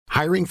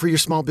Hiring for your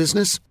small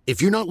business?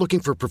 If you're not looking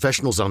for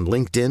professionals on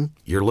LinkedIn,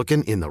 you're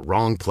looking in the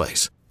wrong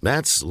place.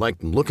 That's like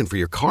looking for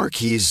your car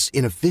keys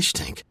in a fish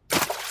tank.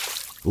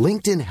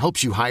 LinkedIn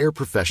helps you hire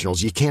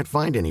professionals you can't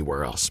find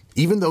anywhere else,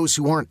 even those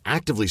who aren't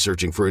actively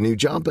searching for a new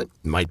job but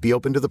might be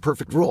open to the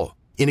perfect role.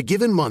 In a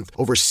given month,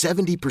 over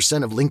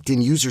 70% of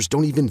LinkedIn users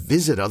don't even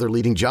visit other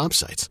leading job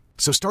sites.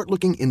 So start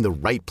looking in the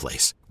right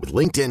place. With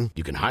LinkedIn,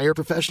 you can hire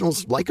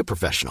professionals like a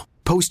professional.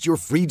 Post your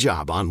free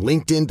job on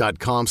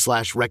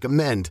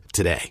linkedin.com/recommend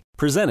today.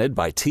 Presented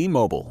by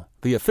T-Mobile,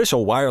 the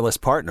official wireless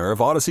partner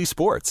of Odyssey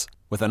Sports.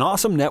 With an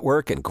awesome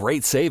network and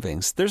great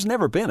savings, there's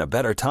never been a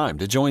better time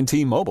to join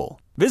T-Mobile.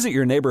 Visit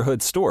your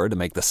neighborhood store to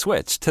make the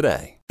switch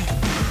today.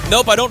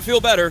 Nope, I don't feel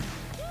better.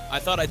 I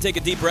thought I'd take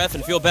a deep breath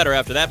and feel better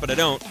after that, but I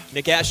don't.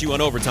 Nick Ashew on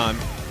overtime.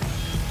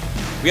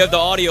 We have the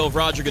audio of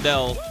Roger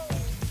Goodell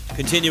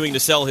continuing to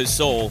sell his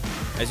soul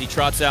as he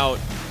trots out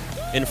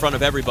in front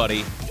of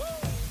everybody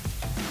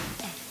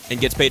and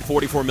gets paid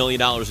 $44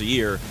 million a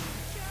year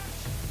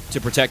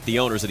to protect the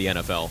owners of the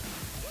NFL.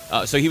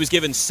 So he was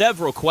given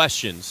several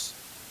questions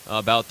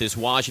about this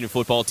Washington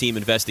football team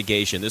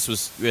investigation. This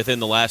was within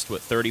the last,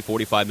 30,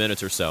 45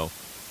 minutes or so.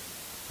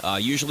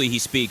 Usually he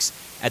speaks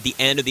at the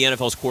end of the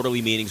NFL's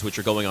quarterly meetings, which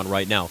are going on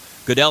right now.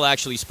 Goodell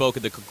actually spoke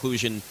at the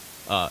conclusion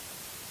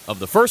of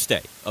the first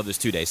day of this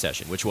two-day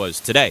session, which was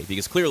today,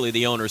 because clearly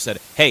the owner said,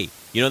 hey,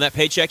 you know that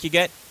paycheck you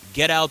get?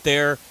 Get out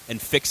there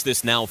and fix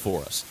this now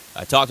for us.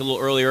 I talked a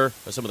little earlier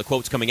about some of the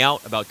quotes coming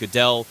out about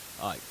Goodell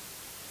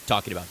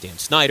talking about Dan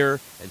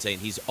Snyder and saying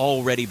he's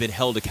already been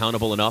held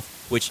accountable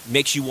enough, which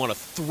makes you want to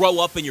throw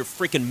up in your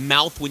freaking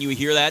mouth when you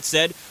hear that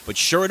said. But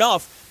sure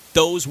enough,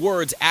 those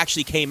words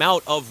actually came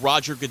out of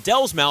Roger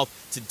Goodell's mouth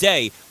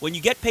today. When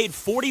you get paid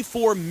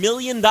 $44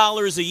 million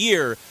a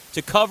year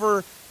to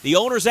cover the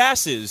owner's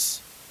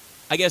asses,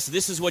 I guess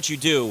this is what you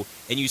do,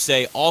 and you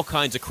say all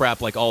kinds of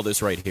crap like all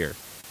this right here.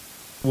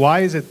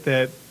 Why is it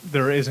that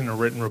there isn't a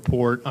written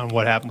report on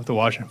what happened with the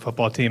Washington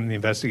football team and the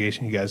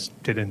investigation you guys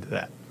did into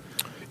that?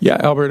 Yeah,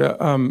 Albert,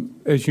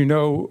 as you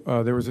know,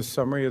 there was a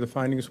summary of the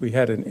findings. We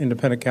had an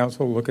independent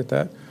counsel look at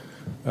that,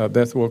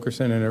 Beth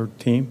Wilkerson and her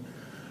team.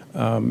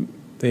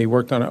 They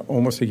worked on it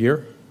almost a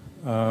year,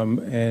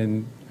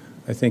 and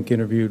I think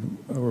interviewed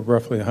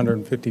roughly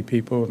 150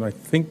 people, and I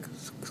think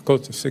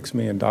close to 6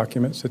 million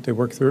documents that they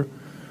worked through.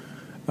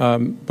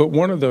 But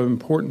one of the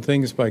important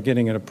things by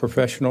getting a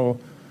professional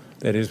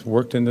that has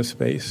worked in this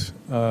space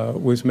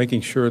was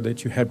making sure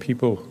that you had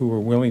people who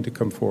were willing to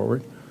come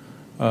forward,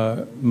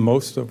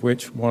 most of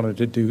which wanted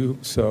to do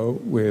so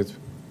with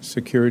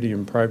security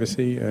and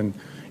privacy and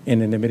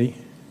anonymity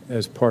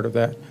as part of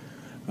that.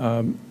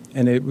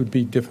 And it would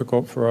be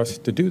difficult for us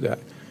to do that.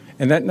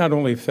 And that not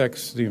only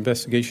affects the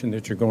investigation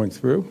that you're going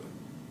through,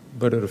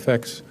 but it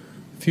affects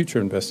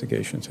future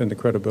investigations and the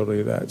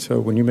credibility of that. So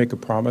when you make a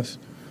promise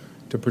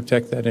to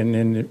protect that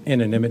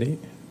anonymity,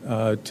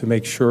 to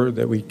make sure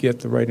that we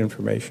get the right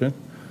information,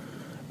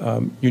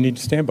 you need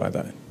to stand by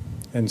that.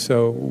 And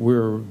so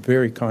we're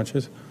very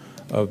conscious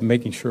of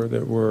making sure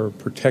that we're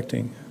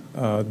protecting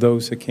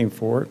those that came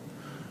forward.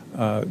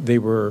 They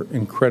were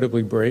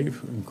incredibly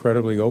brave,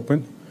 incredibly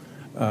open,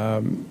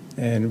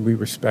 and we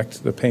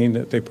respect the pain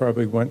that they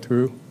probably went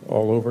through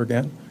all over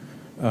again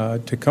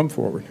to come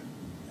forward.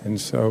 And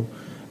so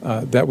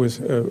that was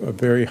a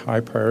very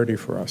high priority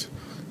for us.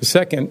 The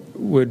second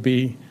would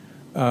be,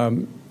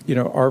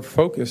 our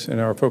focus,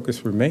 and our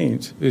focus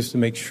remains, is to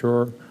make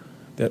sure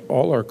that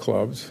all our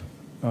clubs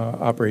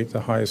operate at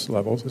the highest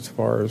levels as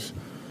far as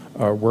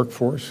our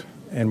workforce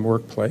and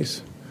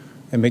workplace,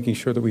 and making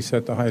sure that we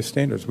set the highest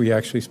standards. We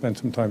actually spent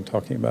some time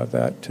talking about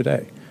that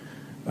today.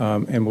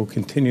 And we'll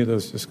continue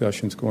those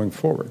discussions going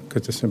forward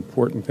because it's an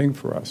important thing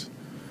for us.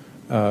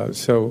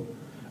 So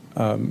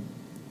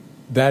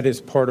that is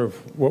part of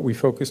what we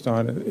focused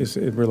on.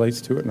 It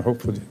relates to it, and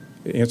hopefully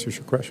it answers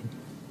your question.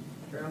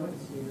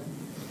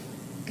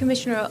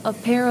 Commissioner, a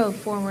pair of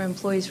former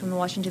employees from the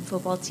Washington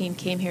football team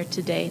came here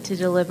today to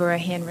deliver a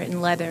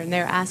handwritten letter, and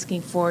they're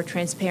asking for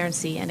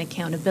transparency and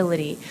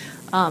accountability.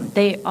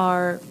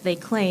 They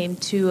claim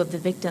two of the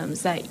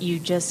victims that you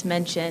just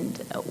mentioned.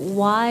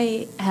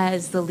 Why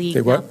has the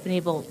league not been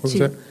able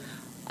to?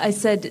 I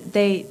said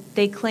they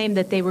claim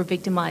that they were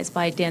victimized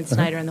by Dan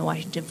Snyder and the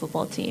Washington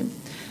football team.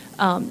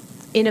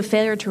 In a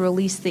failure to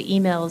release the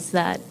emails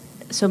that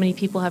so many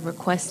people have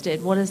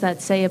requested, what does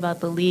that say about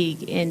the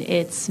league in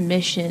its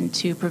mission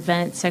to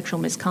prevent sexual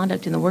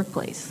misconduct in the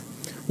workplace?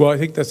 Well, I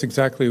think that's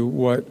exactly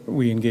what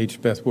we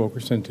engaged Beth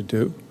Wilkerson to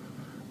do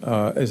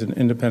as an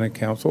independent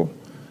counsel.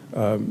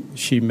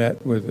 She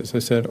met with, as I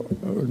said,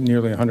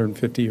 nearly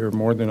 150 or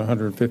more than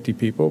 150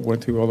 people,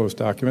 went through all those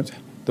documents.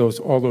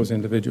 All those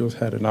individuals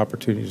had an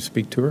opportunity to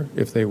speak to her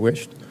if they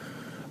wished.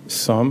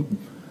 Some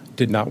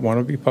did not want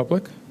to be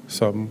public.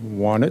 Some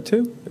wanted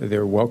to.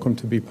 They're welcome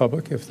to be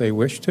public if they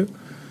wish to.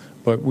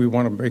 But we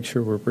want to make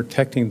sure we're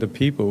protecting the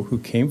people who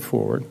came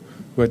forward,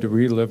 who had to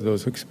relive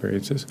those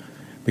experiences,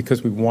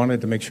 because we wanted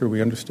to make sure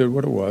we understood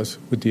what it was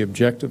with the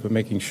objective of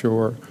making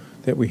sure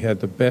that we had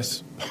the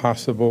best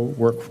possible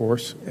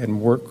workforce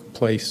and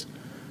workplace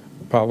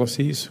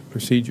policies,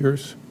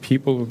 procedures,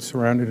 people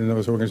surrounded in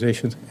those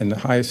organizations, and the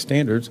highest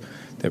standards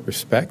that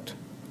respect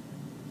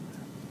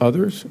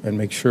others and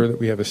make sure that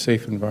we have a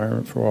safe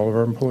environment for all of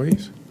our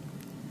employees.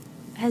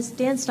 Has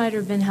Dan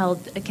Snyder been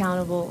held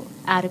accountable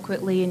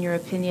adequately, in your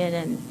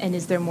opinion, and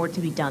is there more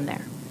to be done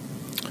there?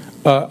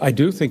 I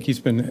do think he's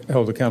been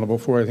held accountable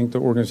for. I think the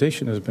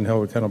organization has been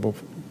held accountable,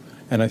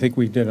 and I think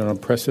we did an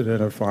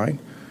unprecedented fine.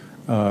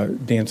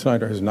 Dan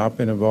Snyder has not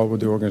been involved with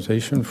the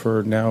organization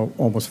for now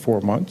almost 4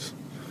 months,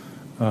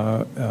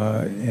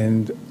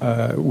 and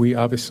we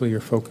obviously are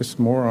focused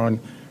more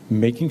on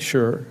making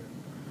sure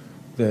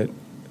that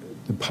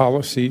the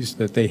policies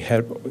that they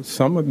had,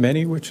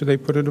 many which they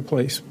put into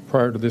place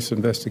prior to this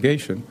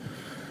investigation,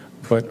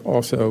 but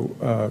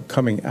also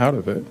coming out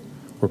of it,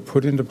 were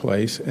put into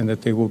place and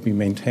that they will be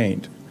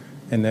maintained,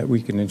 and that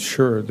we can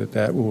ensure that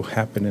that will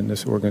happen in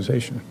this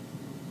organization.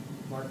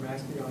 Mark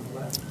Maskey on the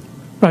left.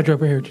 Roger,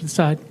 over here to the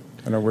side.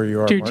 I know where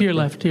you are. To Mark. your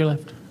left, to your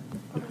left.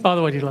 All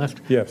the way to your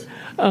left. Yes.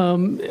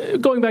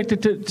 Going back to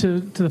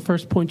the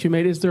first point you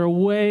made, is there a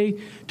way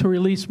to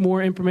release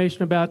more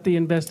information about the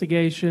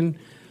investigation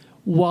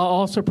while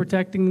also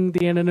protecting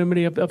the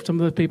anonymity of some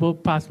of the people,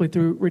 possibly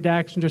through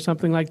redactions or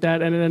something like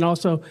that? And then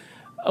also,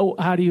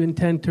 how do you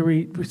intend to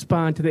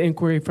respond to the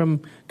inquiry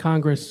from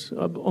Congress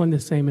on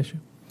this same issue?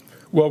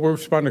 Well, we'll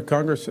respond to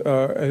Congress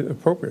as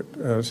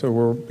appropriate. So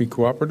we'll be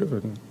cooperative,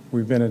 and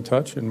we've been in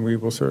touch, and we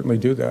will certainly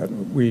do that.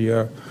 We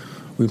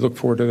look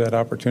forward to that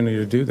opportunity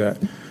to do that.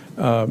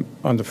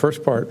 On the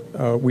first part,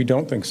 we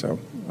don't think so.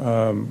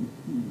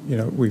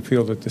 We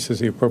feel that this is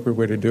the appropriate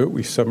way to do it.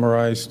 We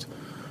summarized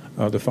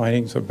the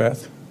findings of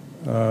Beth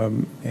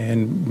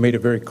and made it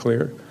very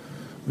clear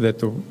that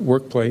the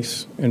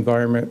workplace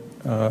environment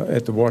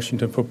at the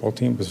Washington football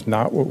team was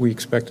not what we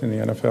expect in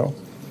the NFL,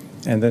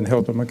 and then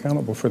held them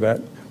accountable for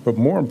that. But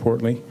more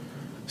importantly,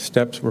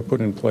 steps were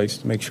put in place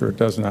to make sure it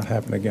does not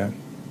happen again.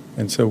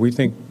 And so we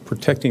think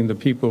protecting the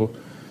people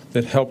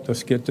that helped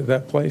us get to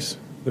that place,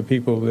 the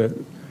people that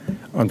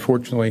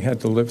unfortunately had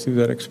to live through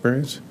that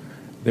experience,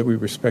 that we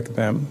respect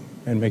them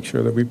and make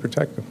sure that we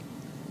protect them.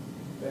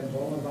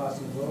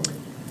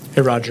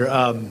 Hey, Roger.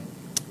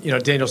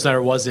 Daniel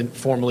Snyder wasn't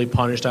formally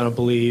punished, I don't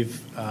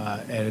believe,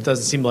 and it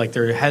doesn't seem like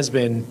there has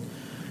been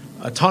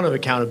a ton of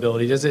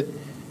accountability.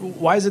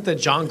 Why is it that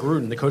John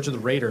Gruden, the coach of the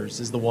Raiders,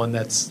 is the one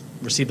that's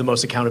received the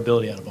most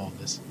accountability out of all of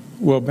this?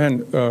 Well,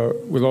 Ben,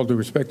 with all due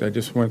respect, I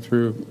just went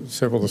through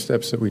several of the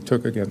steps that we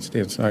took against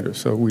Dan Snyder.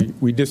 So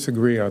we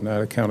disagree on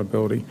that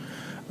accountability.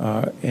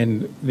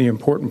 And the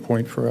important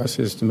point for us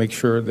is to make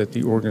sure that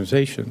the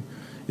organization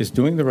is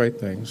doing the right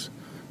things,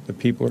 the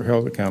people are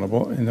held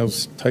accountable, and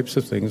those types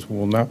of things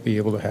will not be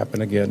able to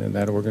happen again in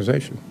that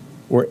organization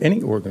or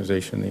any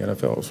organization in the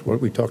NFL, is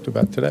what we talked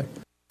about today.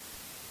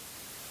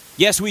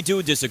 Yes, we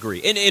do disagree.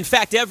 In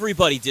fact,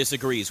 everybody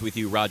disagrees with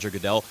you, Roger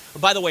Goodell.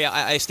 By the way,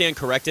 I stand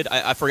corrected.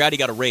 I forgot he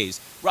got a raise.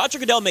 Roger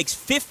Goodell makes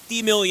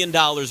 $50 million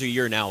a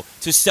year now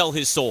to sell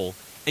his soul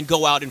and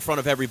go out in front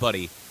of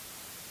everybody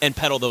and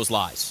peddle those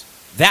lies.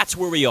 That's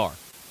where we are.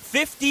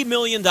 $50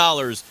 million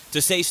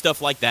to say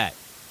stuff like that.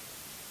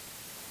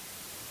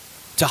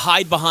 To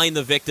hide behind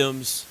the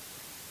victims,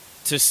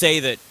 to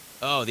say that,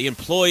 the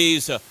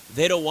employees,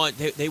 they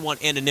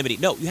want anonymity.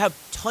 No, you have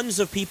tons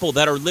of people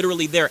that are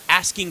literally there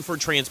asking for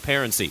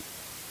transparency.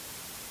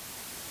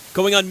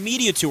 Going on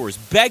media tours,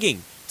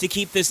 begging to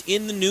keep this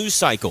in the news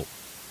cycle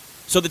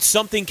so that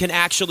something can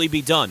actually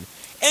be done.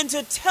 And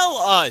to tell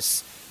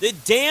us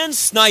that Dan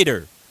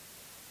Snyder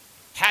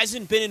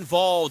hasn't been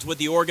involved with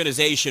the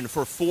organization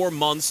for 4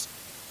 months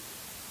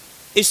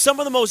is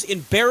some of the most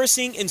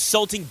embarrassing,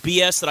 insulting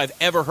BS that I've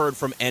ever heard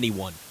from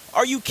anyone.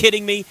 Are you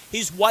kidding me?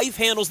 His wife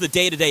handles the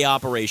day-to-day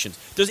operations.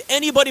 Does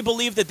anybody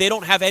believe that they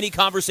don't have any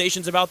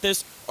conversations about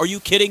this? Are you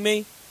kidding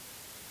me?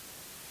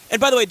 And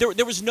by the way,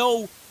 there was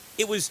no,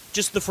 it was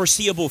just the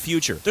foreseeable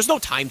future. There's no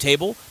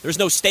timetable. There's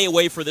no stay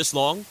away for this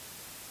long.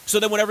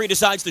 So then whenever he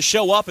decides to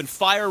show up and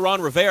fire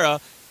Ron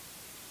Rivera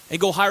and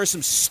go hire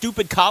some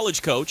stupid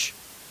college coach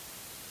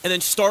and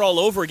then start all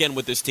over again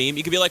with this team,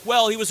 you could be like,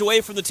 well, he was away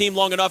from the team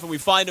long enough and we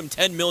fined him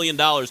 $10 million.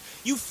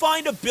 You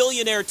fined a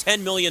billionaire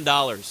 $10 million.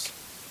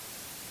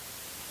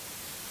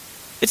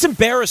 It's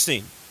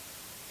embarrassing.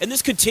 And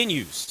this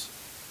continues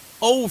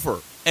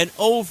over and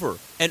over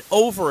and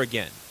over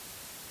again.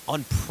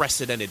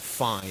 Unprecedented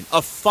fine.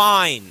 A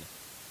fine.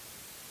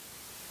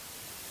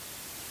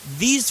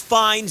 These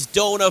fines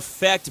don't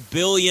affect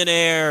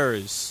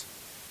billionaires.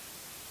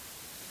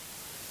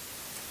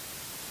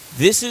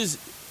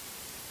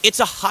 It's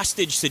a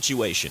hostage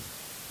situation.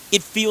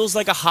 It feels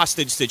like a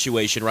hostage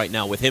situation right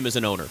now with him as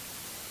an owner.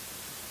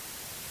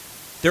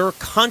 There are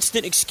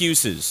constant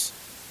excuses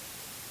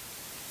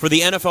for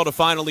the NFL to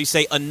finally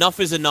say enough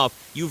is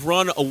enough. You've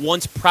run a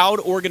once proud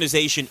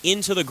organization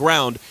into the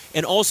ground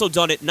and also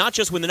done it not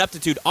just with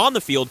ineptitude on the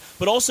field,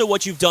 but also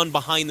what you've done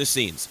behind the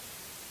scenes.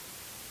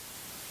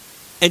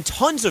 And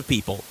tons of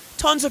people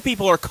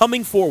are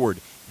coming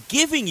forward,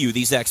 giving you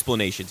these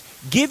explanations,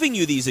 giving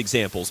you these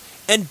examples,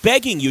 and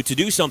begging you to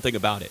do something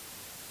about it.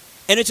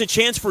 And it's a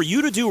chance for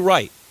you to do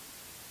right.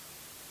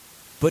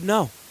 But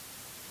no,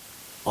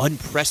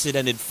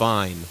 unprecedented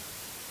fine.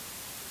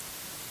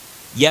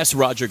 Yes,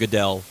 Roger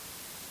Goodell,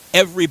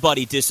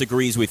 everybody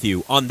disagrees with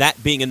you on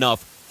that being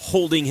enough,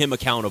 holding him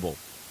accountable.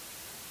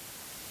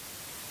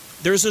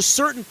 There's a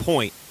certain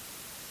point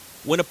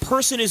when a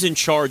person is in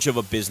charge of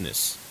a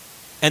business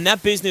and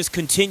that business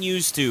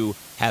continues to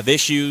have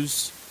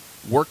issues,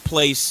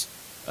 workplace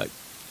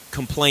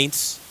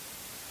complaints,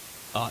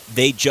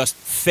 they just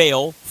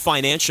fail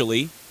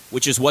financially,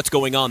 which is what's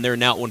going on there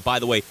now. When, by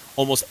the way,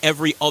 almost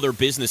every other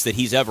business that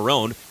he's ever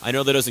owned, I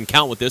know that doesn't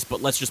count with this,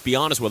 but let's just be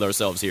honest with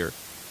ourselves here.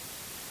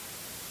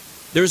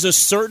 There's a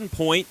certain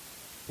point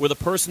where the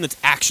person that's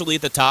actually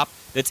at the top,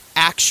 that's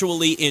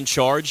actually in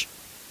charge,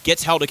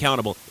 gets held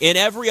accountable. In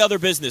every other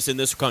business in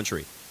this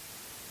country,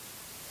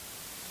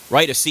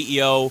 right? A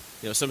CEO,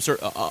 some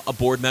sort of a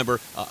board member,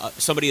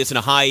 somebody that's in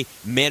a high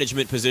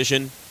management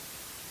position.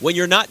 When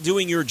you're not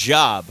doing your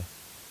job,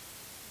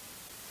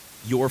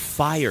 you're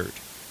fired.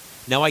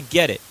 Now, I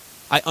get it.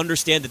 I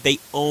understand that they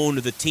own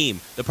the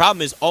team. The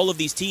problem is all of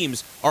these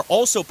teams are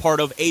also part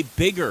of a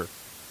bigger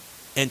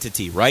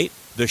entity, right?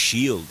 The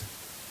Shield.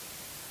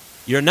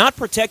 You're not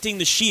protecting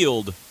the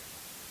Shield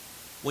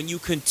when you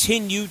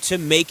continue to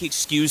make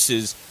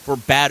excuses for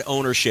bad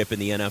ownership in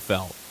the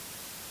NFL.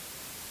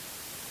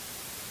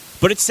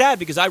 But it's sad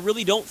because I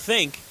really don't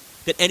think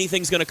that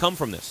anything's going to come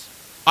from this.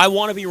 I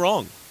want to be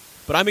wrong,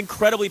 but I'm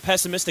incredibly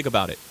pessimistic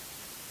about it.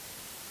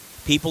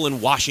 People in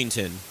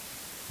Washington,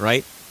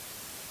 right?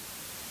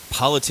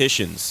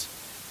 Politicians,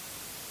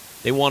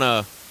 they want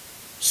to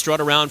strut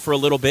around for a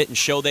little bit and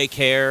show they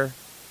care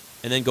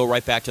and then go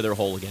right back to their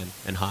hole again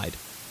and hide.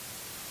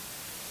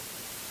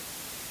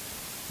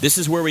 This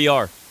is where we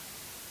are.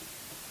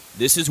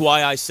 This is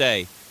why I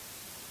say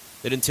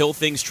that until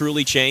things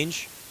truly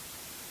change,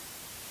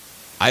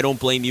 I don't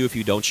blame you if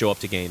you don't show up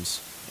to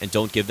games and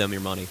don't give them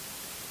your money,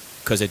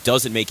 because it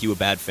doesn't make you a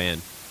bad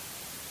fan.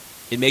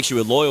 It makes you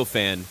a loyal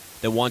fan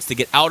that wants to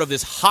get out of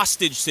this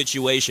hostage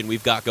situation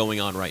we've got going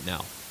on right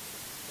now.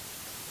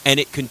 And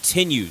it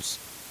continues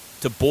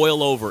to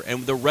boil over,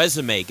 and the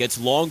resume gets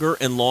longer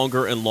and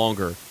longer and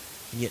longer,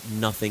 and yet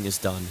nothing is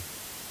done,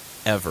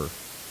 ever.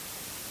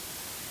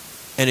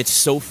 And it's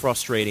so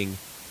frustrating,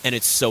 and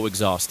it's so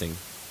exhausting.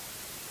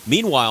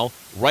 Meanwhile,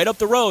 right up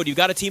the road, you've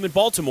got a team in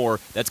Baltimore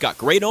that's got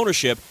great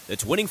ownership,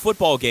 that's winning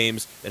football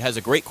games, that has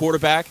a great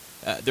quarterback.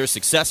 They're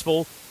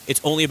successful.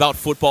 It's only about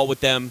football with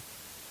them.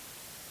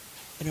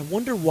 And I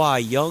wonder why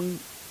young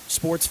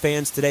sports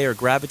fans today are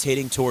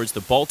gravitating towards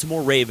the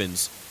Baltimore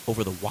Ravens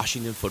over the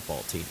Washington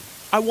football team.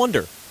 I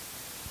wonder.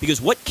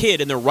 Because what kid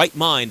in their right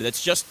mind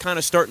that's just kind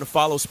of starting to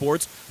follow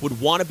sports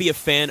would want to be a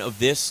fan of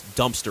this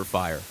dumpster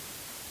fire?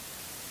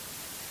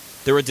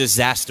 They're a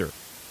disaster.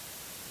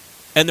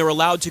 And they're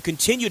allowed to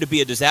continue to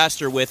be a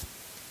disaster with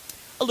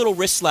a little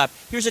wrist slap.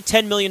 Here's a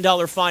 $10 million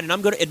fine, and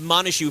I'm going to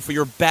admonish you for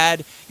your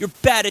bad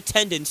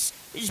attendance.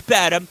 It's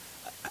bad. I'm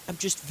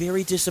just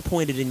very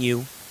disappointed in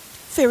you.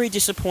 Very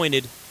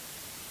disappointed.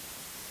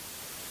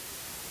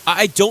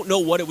 I don't know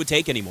what it would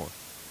take anymore.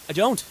 I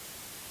don't.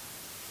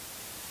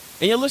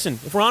 And listen,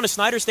 if we're honest,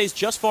 Snyder stays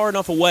just far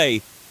enough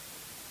away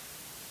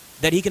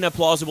that he can have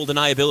plausible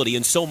deniability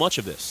in so much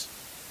of this,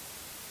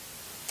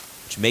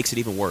 which makes it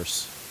even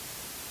worse.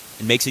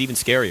 It makes it even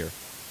scarier.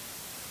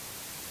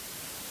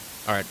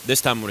 All right,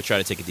 this time I'm going to try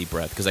to take a deep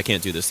breath because I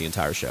can't do this the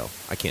entire show.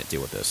 I can't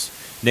deal with this.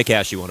 Nick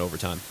Ashe, you on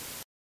overtime.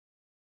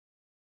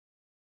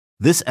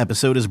 This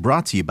episode is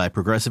brought to you by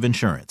Progressive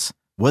Insurance.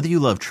 Whether you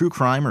love true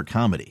crime or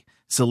comedy,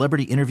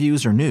 celebrity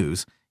interviews or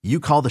news, you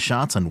call the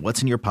shots on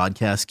what's in your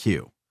podcast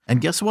queue.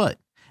 And guess what?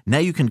 Now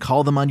you can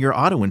call them on your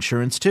auto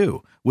insurance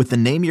too with the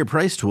Name Your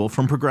Price tool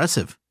from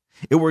Progressive.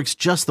 It works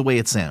just the way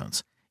it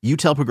sounds. You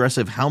tell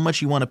Progressive how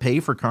much you want to pay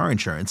for car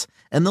insurance,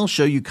 and they'll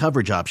show you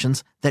coverage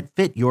options that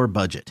fit your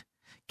budget.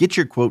 Get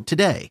your quote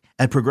today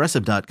at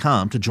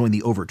Progressive.com to join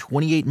the over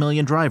 28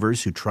 million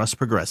drivers who trust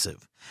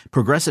Progressive.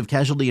 Progressive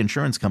Casualty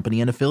Insurance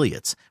Company and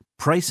Affiliates.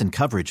 Price and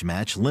coverage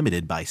match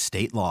limited by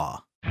state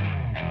law.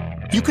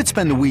 You could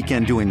spend the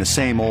weekend doing the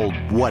same old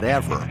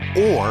whatever,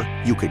 or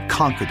you could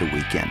conquer the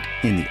weekend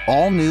in the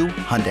all-new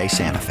Hyundai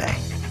Santa Fe.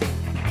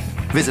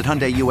 Visit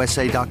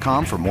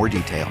HyundaiUSA.com for more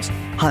details.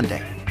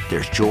 Hyundai.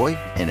 There's joy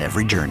in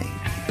every journey.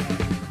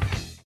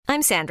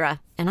 I'm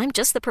Sandra, and I'm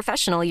just the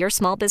professional your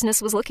small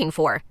business was looking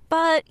for.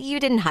 But you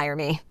didn't hire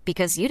me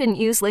because you didn't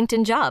use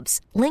LinkedIn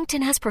Jobs.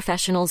 LinkedIn has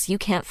professionals you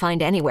can't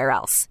find anywhere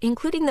else,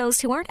 including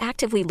those who aren't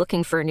actively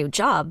looking for a new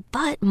job,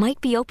 but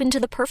might be open to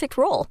the perfect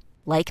role,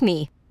 like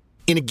me.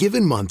 In a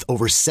given month,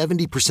 over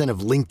 70% of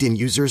LinkedIn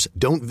users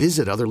don't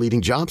visit other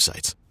leading job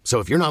sites. So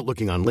if you're not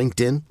looking on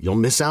LinkedIn, you'll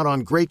miss out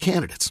on great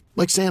candidates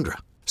like Sandra.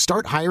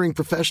 Start hiring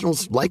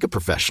professionals like a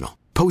professional.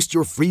 Post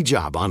your free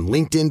job on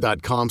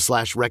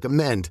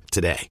linkedin.com/recommend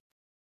today.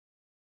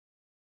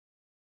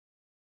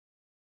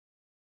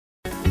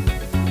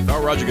 If I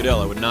were Roger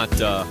Goodell, I would not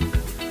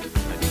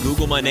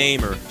Google my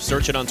name or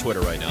search it on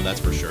Twitter right now, that's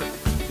for sure.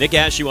 Nick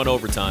Ashe, you on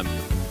overtime.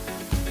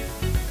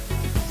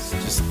 It's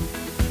just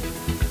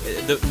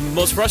the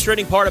most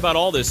frustrating part about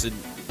all this, and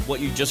what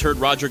you just heard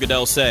Roger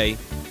Goodell say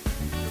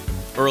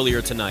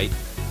earlier tonight,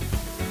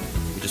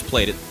 just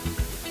played it,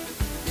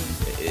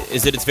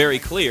 is that it's very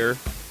clear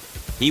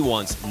he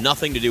wants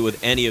nothing to do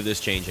with any of this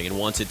changing and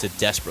wants it to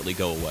desperately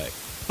go away.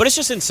 But it's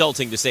just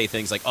insulting to say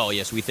things like, oh,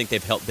 yes, we think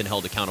they've been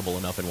held accountable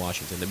enough in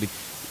Washington.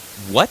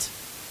 What?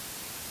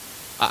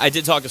 I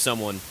did talk to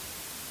someone.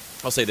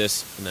 I'll say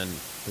this, and then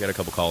we got a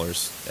couple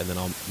callers, and then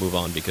I'll move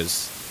on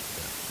because,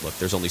 look,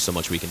 there's only so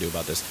much we can do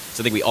about this.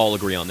 So I think we all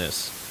agree on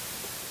this.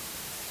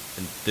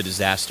 And the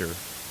disaster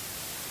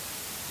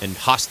and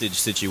hostage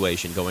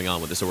situation going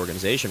on with this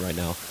organization right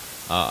now.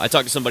 I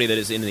talked to somebody that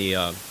is in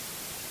the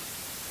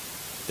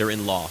they're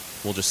in law.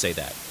 We'll just say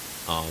that.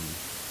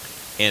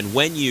 And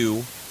when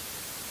you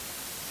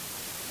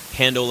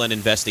handle an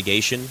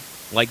investigation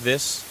like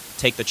this,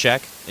 take the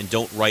check, and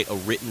don't write a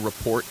written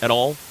report at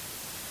all,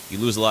 you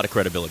lose a lot of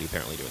credibility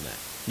apparently doing that.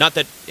 Not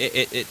that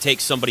it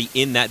takes somebody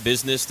in that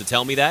business to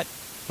tell me that,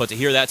 but to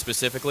hear that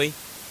specifically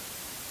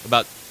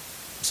about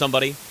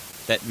somebody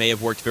that may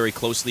have worked very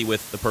closely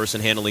with the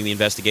person handling the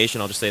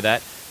investigation, I'll just say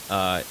that,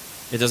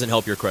 it doesn't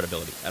help your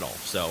credibility at all.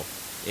 So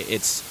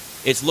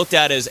it's looked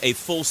at as a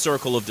full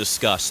circle of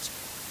disgust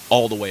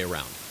all the way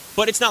around.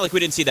 But it's not like we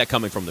didn't see that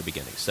coming from the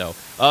beginning. So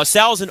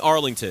Sal's in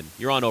Arlington.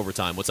 You're on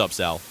Overtime. What's up,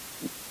 Sal?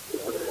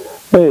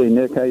 Hey,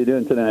 Nick. How you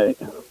doing tonight?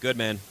 Good,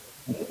 man.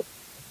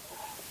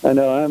 I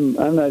know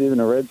I'm not even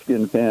a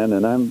Redskin fan,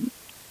 and I'm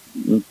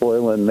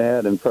boiling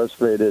mad and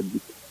frustrated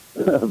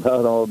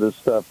about all this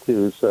stuff,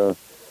 too. So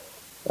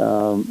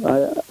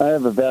I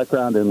have a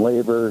background in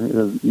labor,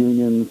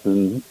 unions,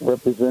 and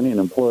representing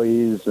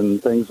employees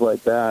and things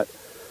like that.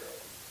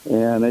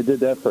 And I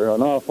did that for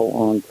an awful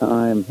long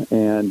time.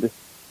 And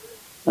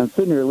I'm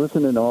sitting here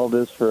listening to all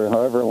this for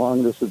however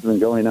long this has been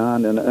going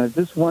on, and I'm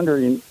just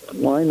wondering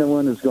why no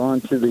one has gone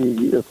to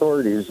the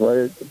authorities,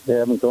 why they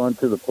haven't gone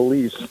to the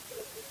police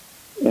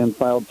and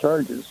filed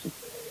charges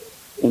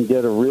and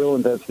get a real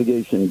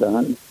investigation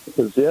done.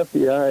 Because the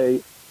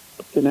FBI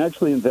can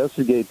actually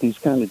investigate these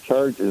kind of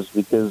charges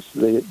because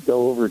they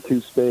go over 2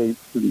 states,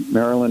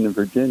 Maryland and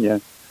Virginia,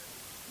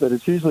 but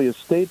it's usually a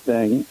state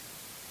thing.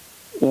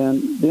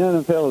 And the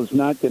NFL is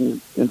not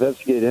going to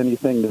investigate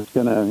anything that's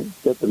going to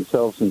get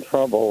themselves in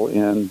trouble.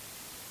 And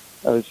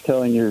I was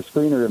telling your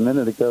screener a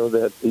minute ago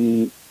that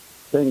the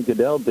thing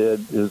Goodell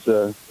did is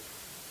a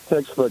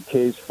textbook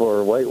case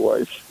for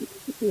whitewash.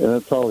 And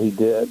that's all he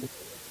did.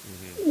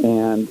 Mm-hmm.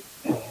 And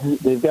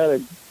they've got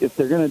to, if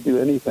they're going to do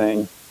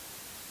anything,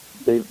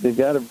 they've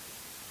got to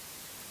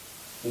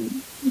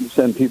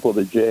send people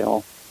to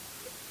jail.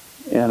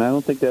 And I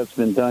don't think that's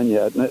been done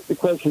yet. And the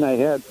question I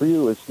had for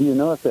you is, do you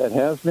know if that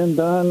has been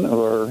done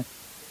or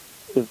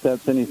if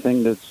that's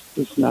anything that's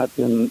just not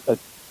been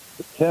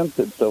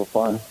attempted so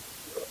far?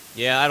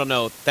 Yeah, I don't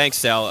know. Thanks,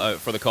 Sal,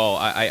 for the call.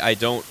 I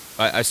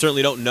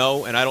certainly don't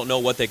know, and I don't know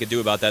what they could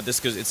do about that.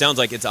 Because it sounds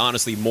like it's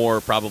honestly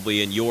more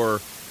probably in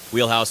your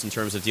wheelhouse in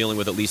terms of dealing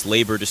with at least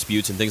labor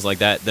disputes and things like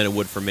that than it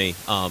would for me.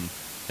 And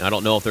I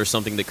don't know if there's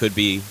something that could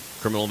be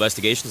criminal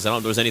investigations. I don't know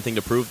if there's anything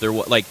to prove there.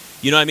 Like,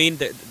 you know what I mean?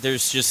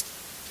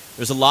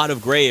 There's a lot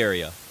of gray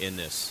area in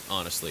this,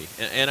 honestly,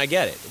 and I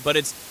get it. But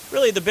it's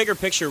really the bigger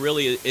picture.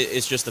 Really,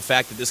 is just the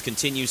fact that this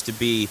continues to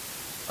be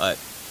a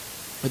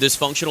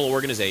dysfunctional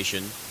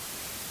organization,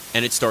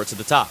 and it starts at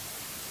the top,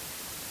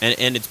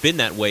 and it's been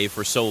that way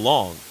for so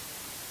long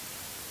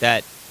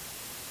that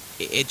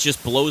it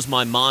just blows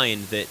my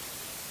mind that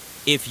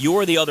if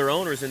you're the other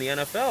owners in the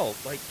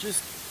NFL, like,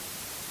 just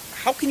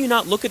how can you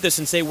not look at this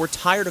and say we're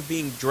tired of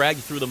being dragged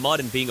through the mud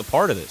and being a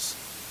part of this?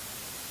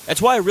 That's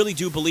why I really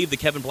do believe the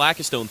Kevin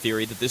Blackistone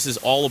theory that this is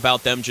all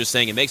about them just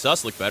saying it makes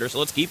us look better, so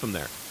let's keep them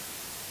there.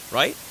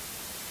 Right?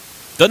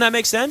 Doesn't that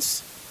make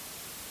sense?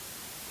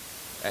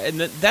 And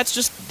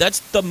that's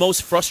the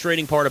most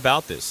frustrating part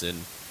about this. And,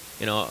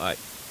 you know,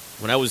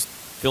 when I was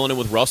filling in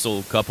with Russell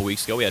a couple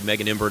weeks ago, we had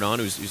Megan Imbert on,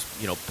 who's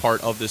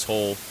part of this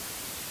whole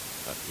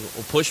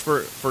push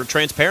for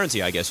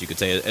transparency, I guess you could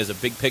say, as a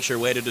big picture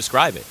way to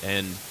describe it.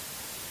 And,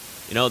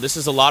 you know, this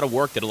is a lot of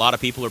work that a lot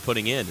of people are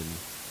putting in. And,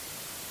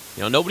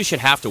 you know, nobody should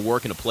have to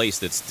work in a place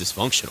that's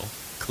dysfunctional,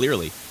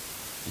 clearly.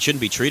 It shouldn't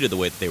be treated the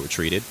way that they were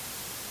treated.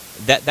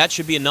 That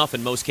should be enough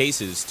in most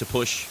cases to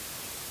push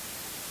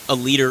a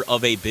leader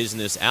of a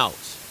business out.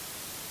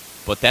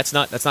 But that's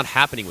not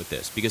happening with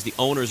this because the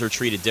owners are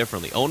treated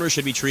differently. Owners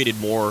should be treated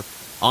more,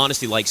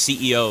 honestly, like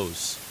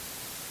CEOs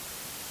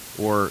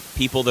or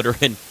people that are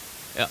in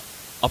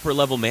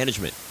upper-level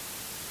management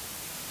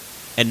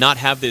and not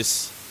have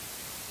this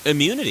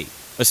immunity,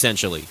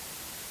 essentially.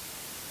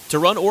 To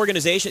run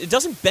organizations, it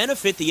doesn't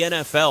benefit the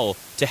NFL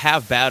to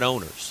have bad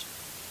owners.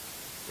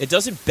 It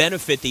doesn't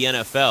benefit the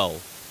NFL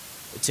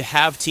to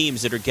have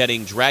teams that are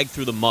getting dragged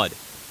through the mud,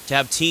 to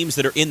have teams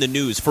that are in the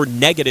news for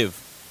negative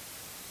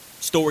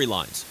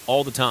storylines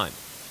all the time,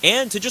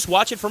 and to just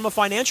watch it from a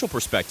financial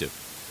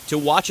perspective, to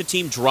watch a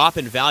team drop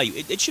in value.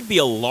 It should be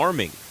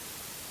alarming.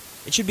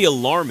 It should be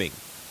alarming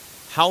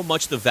how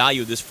much the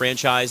value of this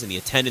franchise and the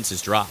attendance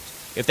has dropped.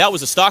 If that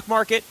was a stock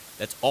market,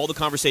 that's all the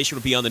conversation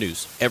would be on the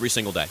news every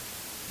single day.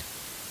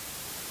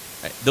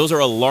 Those are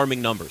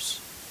alarming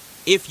numbers.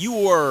 If you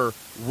were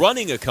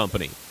running a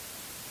company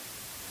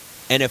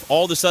And if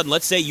all of a sudden,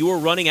 let's say you were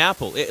running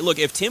Apple. Look,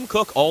 if Tim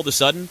Cook all of a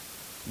sudden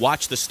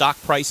watched the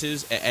stock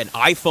prices and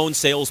iPhone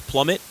sales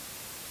plummet,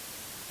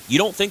 you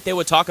don't think they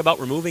would talk about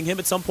removing him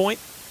at some point?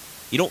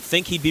 You don't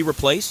think he'd be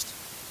replaced?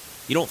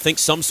 You don't think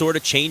some sort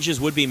of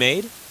changes would be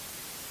made?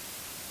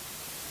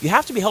 You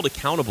have to be held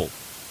accountable.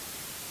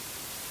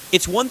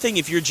 It's one thing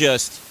if you're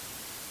just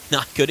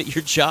not good at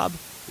your job,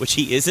 which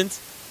he isn't,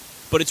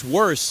 but it's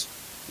worse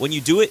when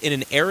you do it in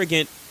an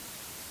arrogant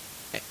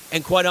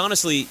and, quite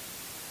honestly,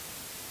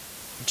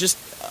 just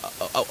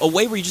a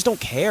way where you just don't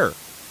care.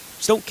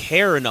 Just don't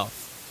care enough.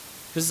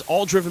 Because it's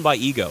all driven by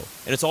ego,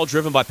 and it's all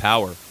driven by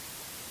power.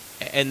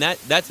 And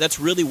that's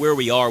really where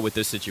we are with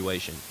this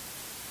situation.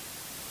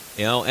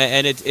 You know,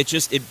 and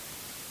it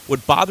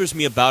what bothers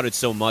me about it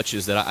so much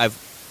is that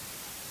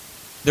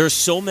there's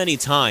so many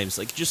times,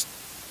 like just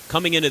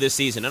coming into this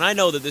season, and I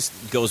know that this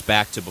goes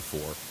back to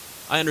before.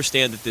 I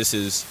understand that this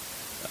is,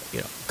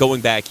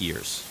 going back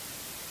years.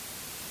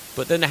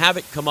 But then to have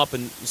it come up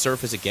and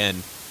surface again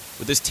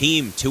with this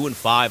team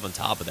 2-5 on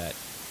top of that,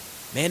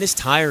 man, it's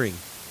tiring.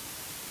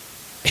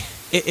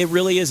 It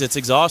really is. It's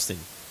exhausting.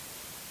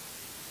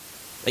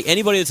 Like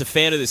anybody that's a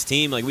fan of this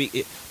team, like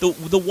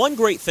the one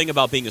great thing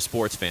about being a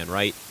sports fan,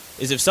 right,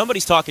 is if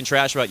somebody's talking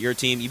trash about your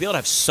team, you'll be able to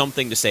have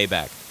something to say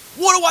back.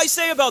 What do I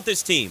say about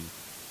this team?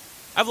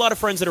 I have a lot of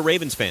friends that are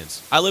Ravens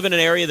fans. I live in an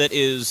area that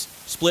is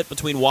split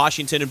between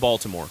Washington and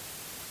Baltimore.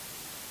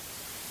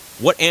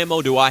 What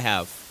ammo do I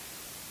have?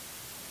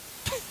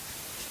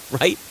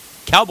 Right?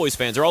 Cowboys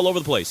fans are all over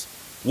the place.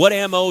 What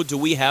ammo do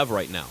we have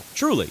right now?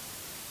 Truly.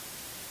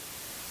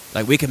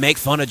 Like, we can make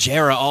fun of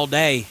Jarrah all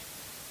day,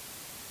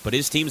 but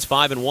his team's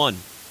 5-1.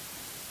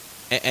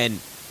 And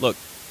look,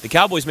 the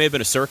Cowboys may have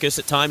been a circus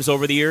at times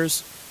over the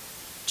years.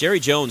 Jerry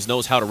Jones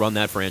knows how to run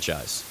that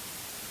franchise.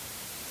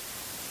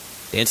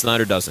 Dan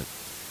Snyder doesn't.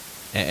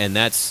 And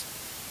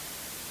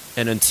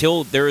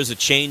until there is a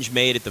change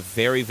made at the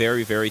very,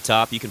 very, very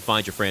top, you can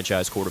find your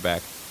franchise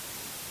quarterback.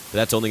 But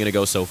that's only going to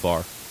go so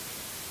far.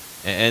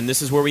 And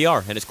this is where we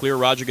are. And it's clear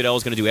Roger Goodell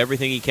is going to do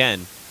everything he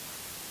can.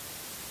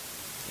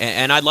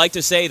 And I'd like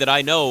to say that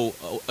I know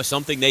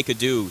something they could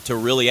do to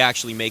really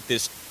actually make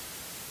this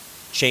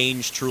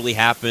change truly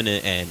happen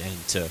and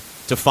to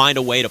find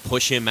a way to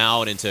push him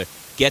out and to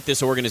get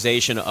this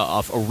organization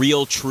a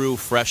real, true,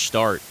 fresh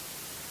start.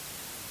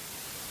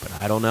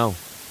 But I don't know.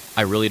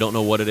 I really don't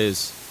know what it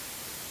is.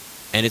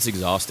 And it's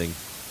exhausting.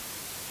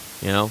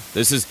 You know,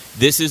 this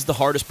is the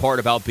hardest part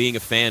about being a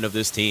fan of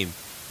this team,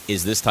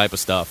 is this type of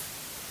stuff.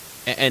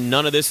 And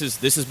none of this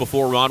is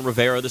before Ron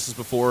Rivera. This is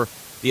before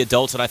the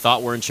adults that I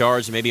thought were in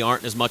charge. Maybe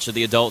aren't as much of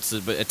the adults,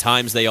 but at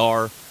times they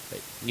are.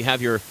 You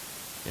have your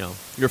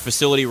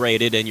facility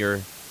rated and your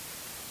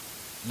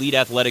lead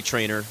athletic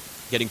trainer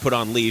getting put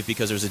on leave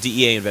because there's a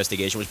DEA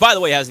investigation, which, by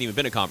the way, hasn't even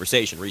been a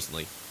conversation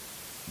recently.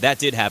 That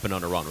did happen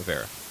under Ron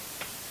Rivera.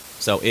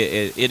 So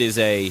it's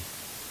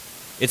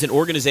an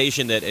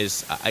organization that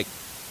is,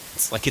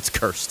 it's like it's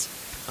cursed.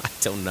 I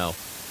don't know.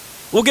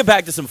 We'll get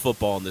back to some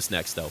football in this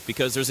next, though,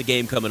 because there's a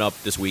game coming up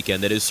this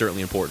weekend that is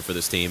certainly important for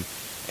this team.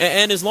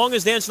 And as long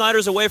as Dan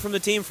Snyder's away from the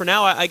team for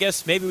now, I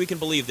guess maybe we can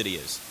believe that he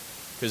is.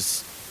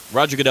 Because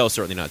Roger Goodell's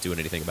certainly not doing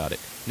anything about it.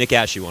 Nick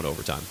Ashew on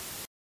overtime.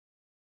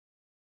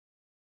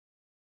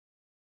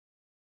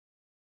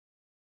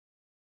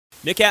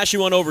 Nick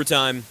Ashew on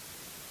overtime.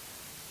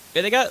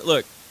 And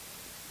look,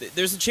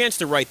 there's a chance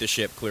to right the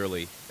ship,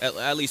 clearly,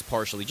 at least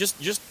partially.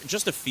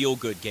 Just a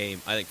feel-good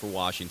game, I think, for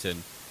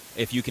Washington,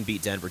 if you can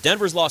beat Denver.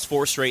 Denver's lost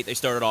 4 straight. They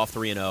started off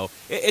 3-0.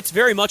 It's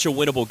very much a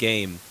winnable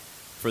game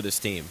for this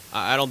team.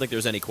 I don't think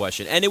there's any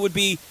question. And it would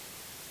be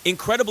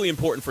incredibly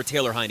important for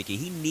Taylor Heinicke.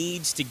 He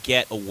needs to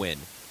get a win.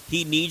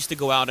 He needs to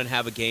go out and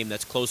have a game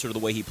that's closer to the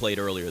way he played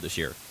earlier this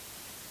year.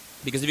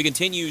 Because if he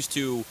continues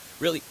to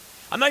really,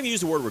 I'm not going to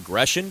use the word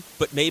regression,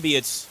 but maybe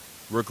it's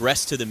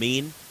regress to the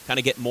mean, kind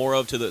of get more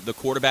of to the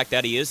quarterback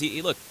that he is.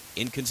 He look,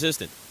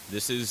 inconsistent.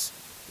 This is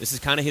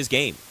kind of his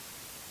game,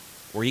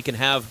 where he can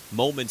have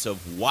moments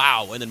of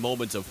wow and then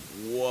moments of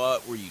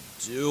what were you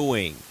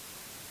doing?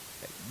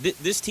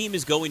 This team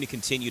is going to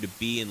continue to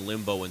be in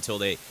limbo until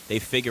they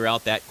figure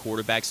out that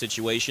quarterback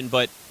situation.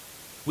 But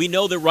we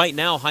know that right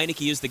now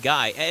Heinicke is the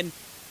guy. And,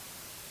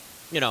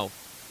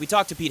 we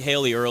talked to Pete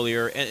Haley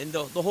earlier, and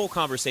the whole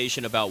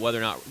conversation about whether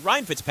or not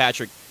Ryan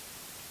Fitzpatrick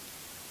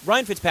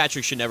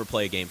should never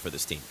play a game for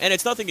this team. And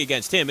it's nothing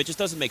against him. It just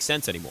doesn't make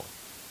sense anymore.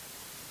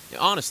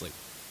 Honestly.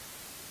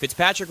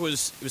 Fitzpatrick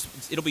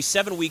it'll be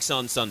 7 weeks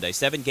on Sunday,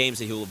 7 games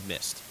that he'll have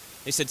missed.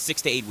 They said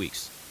 6 to 8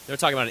 weeks. They're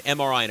talking about an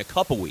MRI in a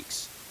couple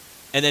weeks,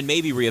 and then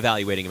maybe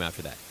reevaluating him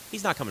after that.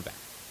 He's not coming back.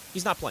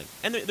 He's not playing.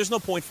 And there's no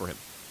point for him.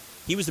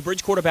 He was the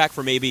bridge quarterback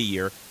for maybe a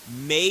year,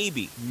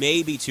 maybe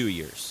 2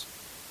 years.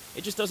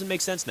 It just doesn't make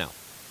sense now.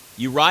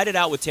 You ride it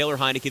out with Taylor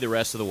Heinicke the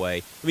rest of the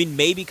way. I mean,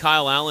 maybe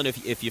Kyle Allen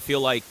if you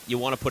feel like you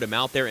want to put him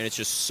out there and it's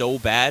just so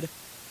bad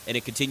and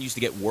it continues to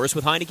get worse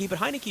with Heinicke, but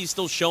Heinicke's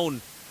still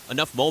shown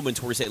enough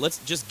moments where we say, let's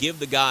just give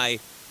the guy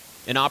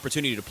an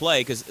opportunity to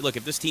play. Because, look,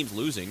 if this team's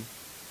losing,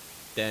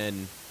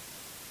 then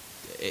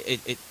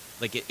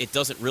it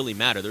doesn't really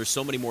matter. There's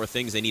so many more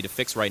things they need to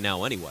fix right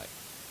now anyway.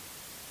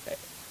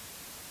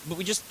 But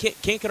we just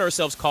can't get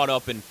ourselves caught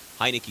up in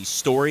Heineke's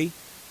story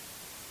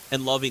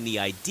and loving the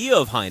idea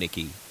of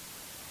Heinicke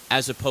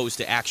as opposed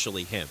to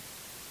actually him,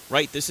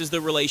 right? This is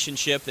the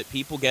relationship that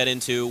people get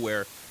into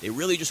where they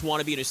really just want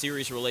to be in a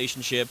serious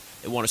relationship.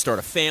 They want to start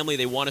a family.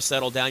 They want to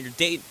settle down. You're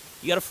dating.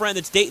 You got a friend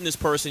that's dating this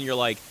person. You're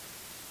like,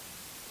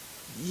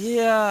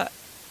 yeah,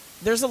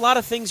 there's a lot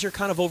of things you're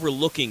kind of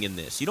overlooking in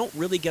this. You don't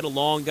really get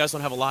along. You guys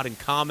don't have a lot in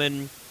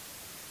common.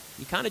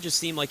 You kind of just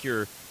seem like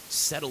you're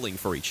settling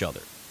for each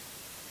other.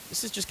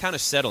 This is just kind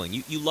of settling.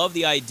 You love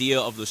the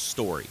idea of the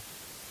story.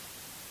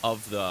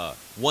 Of the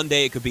one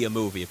day it could be a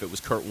movie if it was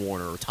Kurt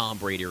Warner or Tom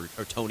Brady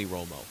or Tony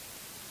Romo.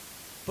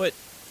 But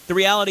the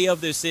reality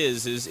of this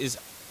is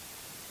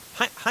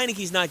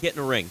Heineke's not getting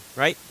a ring,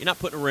 right? You're not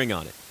putting a ring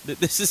on it.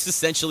 This is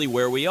essentially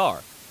where we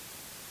are.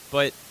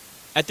 But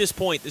at this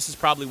point, this is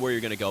probably where you're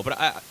going to go.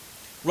 But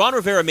Ron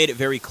Rivera made it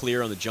very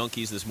clear on the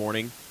Junkies this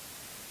morning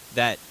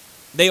that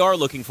they are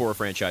looking for a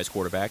franchise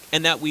quarterback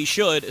and that we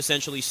should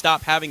essentially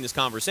stop having this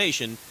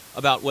conversation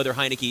about whether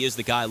Heinicke is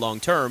the guy long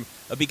term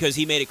because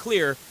he made it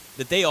clear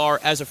that they are,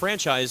 as a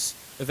franchise,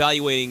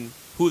 evaluating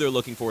who they're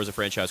looking for as a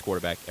franchise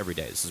quarterback every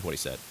day. This is what he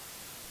said.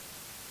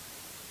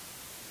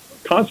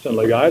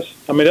 Constantly, guys.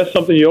 I mean, that's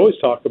something you always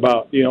talk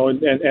about,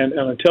 and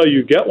until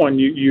you get one,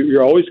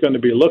 you're always going to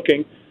be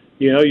looking.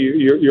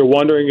 You're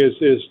wondering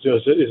is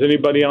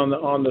anybody on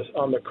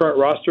the current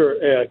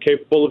roster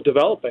capable of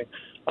developing?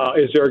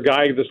 Is there a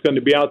guy that's going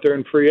to be out there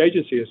in free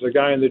agency? Is there a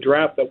guy in the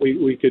draft that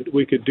we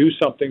could do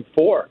something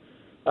for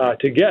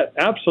to get?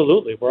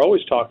 Absolutely, we're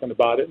always talking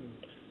about it.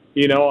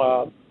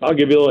 I'll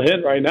give you a little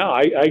hint right now.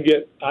 I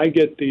get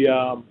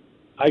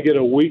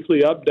a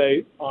weekly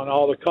update on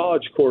all the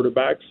college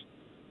quarterbacks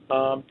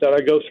that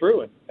I go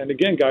through. And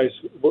again, guys,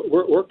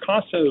 we're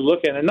constantly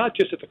looking, and not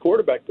just at the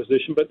quarterback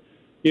position, but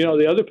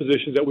the other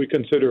positions that we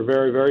consider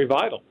very, very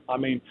vital. I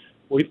mean,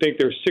 we think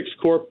there's 6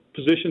 core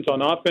positions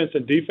on offense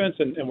and defense,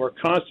 and we're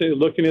constantly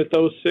looking at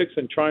those 6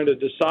 and trying to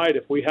decide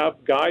if we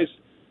have guys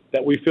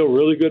that we feel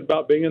really good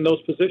about being in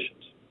those positions.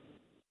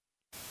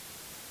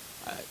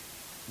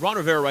 Ron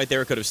Rivera right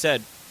there could have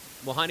said,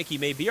 well, Heinicke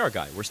may be our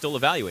guy. We're still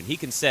evaluating. He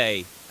can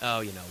say,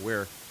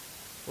 we're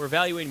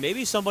evaluating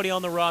maybe somebody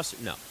on the roster.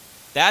 No.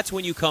 That's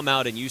when you come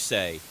out and you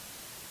say,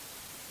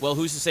 well,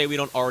 who's to say we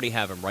don't already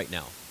have him right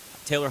now?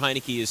 Taylor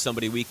Heinicke is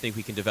somebody we think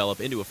we can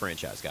develop into a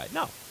franchise guy.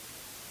 No.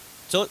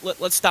 So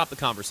let's stop the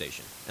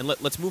conversation, and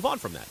let's move on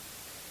from that.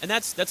 And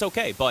that's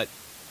okay, but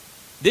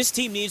this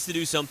team needs to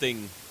do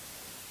something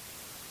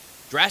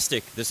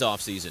drastic this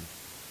offseason.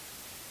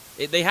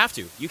 They have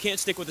to. You can't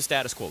stick with the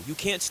status quo. You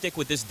can't stick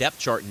with this depth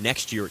chart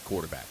next year at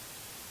quarterback.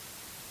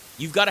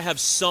 You've got to have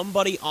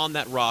somebody on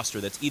that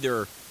roster that's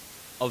either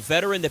a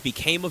veteran that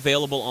became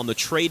available on the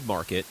trade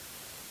market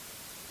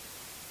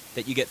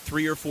that you get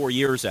 3 or 4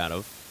 years out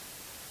of,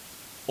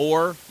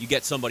 or you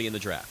get somebody in the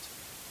draft.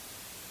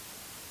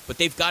 But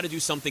they've got to do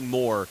something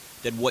more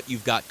than what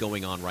you've got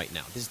going on right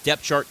now. This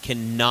depth chart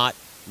cannot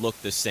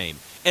look the same.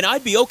 And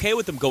I'd be okay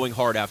with them going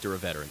hard after a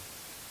veteran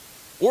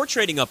or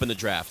trading up in the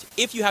draft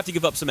if you have to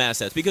give up some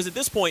assets. Because at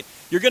this point,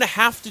 you're going to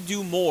have to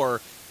do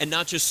more and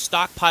not just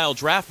stockpile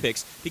draft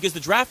picks, because the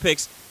draft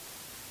picks,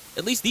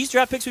 at least these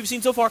draft picks we've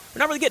seen so far, are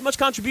not really getting much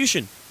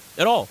contribution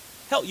at all.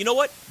 Hell, you know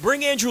what?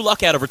 Bring Andrew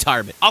Luck out of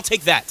retirement. I'll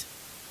take that.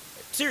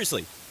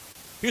 Seriously.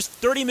 Here's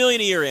 $30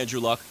 million a year, Andrew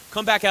Luck.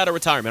 Come back out of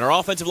retirement. Our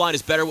offensive line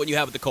is better than what you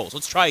have at the Colts.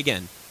 Let's try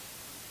again.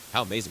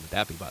 How amazing would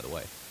that be, by the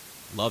way?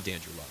 Loved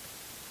Andrew Luck.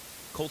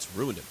 Colts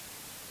ruined him.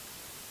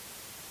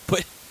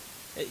 But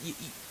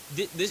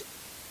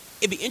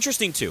it'd be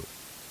interesting, too.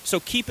 So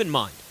keep in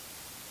mind,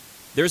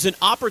 there's an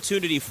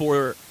opportunity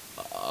for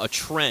a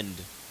trend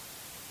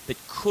that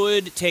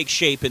could take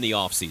shape in the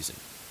offseason.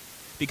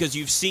 Because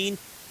you've seen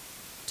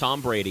Tom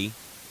Brady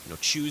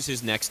choose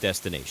his next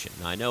destination.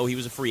 Now, I know he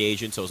was a free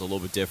agent, so it's a little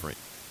bit different.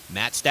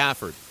 Matt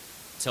Stafford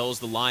tells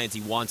the Lions he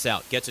wants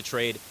out, gets a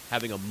trade,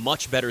 having a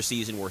much better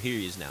season where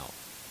he is now.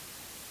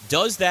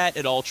 Does that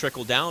at all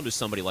trickle down to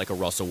somebody like a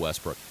Russell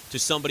Westbrook, to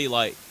somebody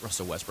like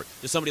Russell Wilson,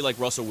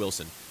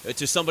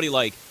 to somebody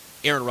like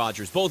Aaron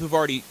Rodgers, both who've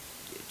already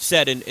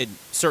said in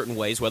certain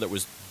ways, whether it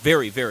was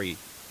very, very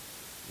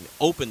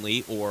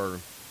openly or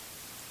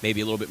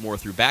maybe a little bit more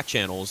through back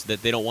channels,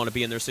 that they don't want to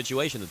be in their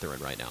situation that they're in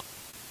right now?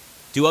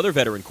 Do other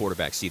veteran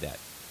quarterbacks see that?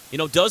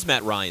 Does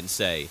Matt Ryan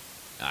say,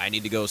 I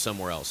need to go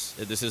somewhere else.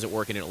 This isn't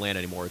working in Atlanta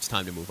anymore. It's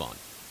time to move on.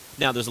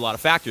 Now, there's a lot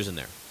of factors in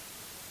there.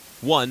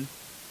 One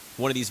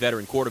of these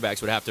veteran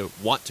quarterbacks would have to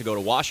want to go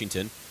to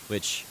Washington,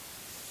 which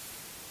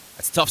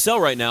that's a tough sell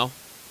right now.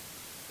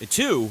 And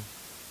 2,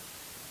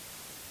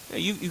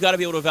 you've got to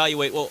be able to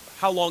evaluate, well,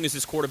 how long is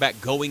this quarterback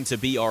going to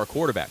be our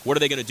quarterback? What are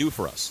they going to do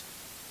for us?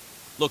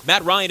 Look,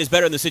 Matt Ryan is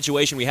better in the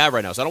situation we have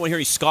right now, so I don't want to hear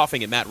you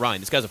scoffing at Matt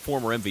Ryan. This guy's a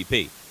former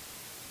MVP.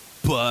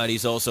 But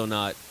he's also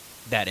not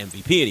that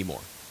MVP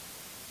anymore.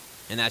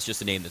 And that's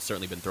just a name that's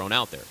certainly been thrown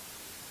out there.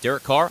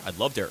 Derek Carr, I'd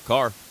love Derek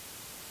Carr.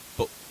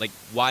 But,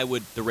 why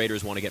would the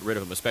Raiders want to get rid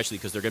of him, especially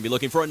because they're going to be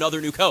looking for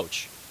another new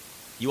coach?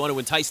 You want to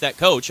entice that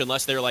coach,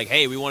 unless they're like,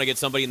 hey, we want to get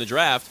somebody in the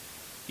draft.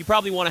 You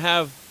probably want to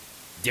have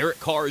Derek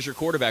Carr is your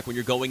quarterback when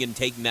you're going and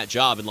taking that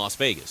job in Las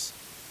Vegas.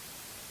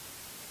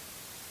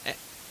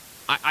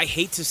 I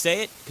hate to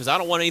say it because I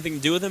don't want anything to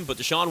do with him, but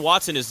Deshaun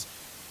Watson is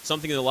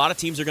something that a lot of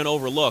teams are going to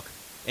overlook,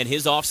 and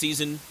his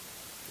offseason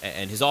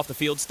and his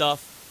off-the-field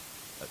stuff,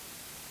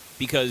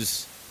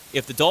 because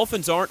if the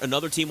Dolphins aren't,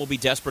 another team will be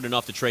desperate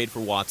enough to trade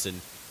for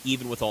Watson,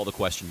 even with all the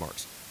question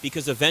marks.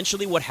 Because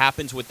eventually what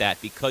happens with that,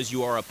 because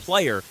you are a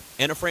player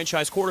and a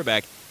franchise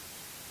quarterback,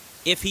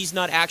 if he's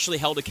not actually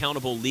held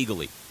accountable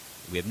legally,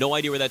 we have no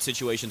idea where that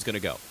situation's going to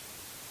go.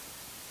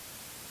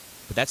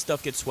 But that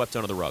stuff gets swept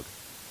under the rug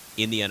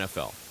in the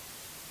NFL.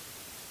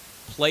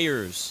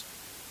 Players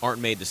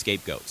aren't made the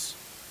scapegoats.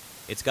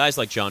 It's guys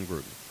like John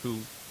Gruden, who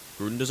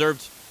Gruden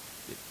deserved.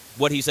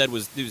 What he said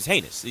was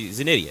heinous. He's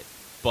an idiot.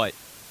 But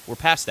we're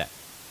past that.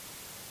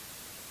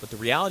 But the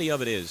reality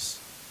of it is,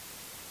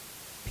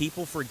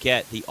 people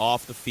forget the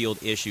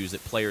off-the-field issues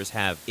that players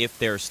have if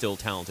they're still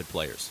talented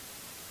players.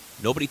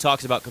 Nobody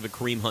talks about the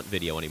Kareem Hunt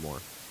video anymore.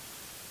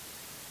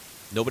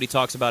 Nobody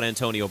talks about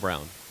Antonio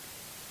Brown.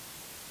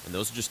 And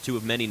those are just two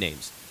of many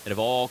names that have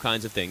all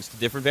kinds of things,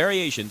 different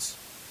variations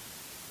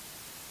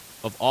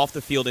of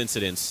off-the-field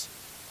incidents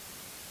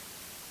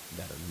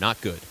that are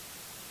not good.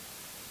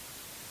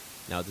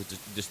 Now,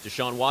 this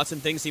Deshaun Watson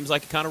thing seems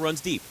like it kind of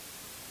runs deep.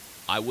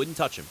 I wouldn't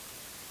touch him.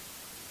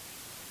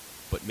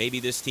 But maybe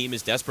this team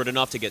is desperate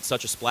enough to get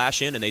such a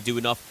splash in and they do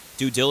enough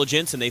due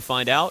diligence and they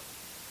find out.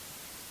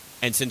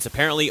 And since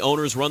apparently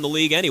owners run the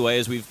league anyway,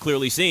 as we've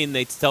clearly seen,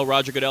 they tell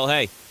Roger Goodell,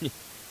 hey,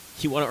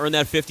 you want to earn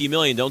that $50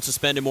 million, don't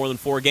suspend him more than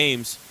 4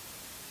 games.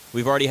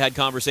 We've already had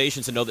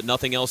conversations and know that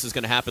nothing else is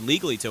going to happen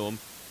legally to him.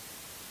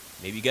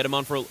 Maybe you get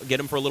him for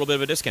a little bit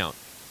of a discount.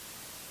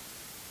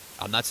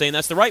 I'm not saying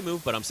that's the right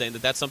move, but I'm saying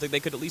that that's something they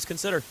could at least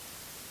consider.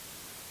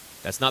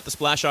 That's not the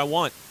splash I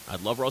want.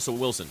 I'd love Russell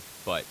Wilson,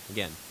 but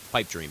again,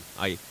 pipe dream.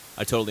 I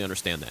totally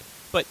understand that.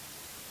 But,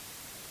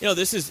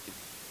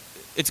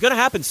 it's going to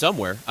happen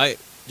somewhere.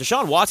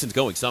 Deshaun Watson's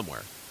going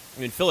somewhere.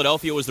 I mean,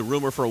 Philadelphia was the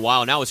rumor for a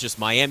while. Now it's just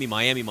Miami.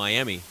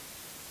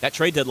 That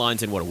trade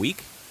deadline's in, a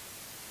week?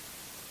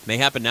 May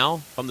happen now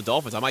from the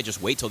Dolphins. I might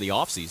just wait till the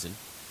offseason.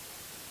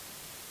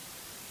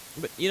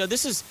 But,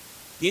 this is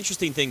the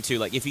interesting thing, too.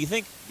 Like, if you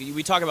think,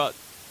 we talk about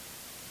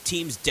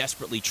teams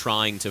desperately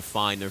trying to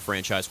find their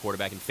franchise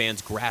quarterback and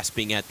fans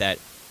grasping at the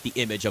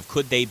image of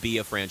could they be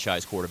a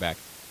franchise quarterback.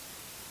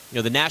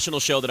 The national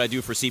show that I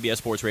do for CBS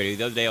Sports Radio,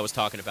 the other day I was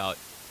talking about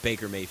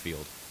Baker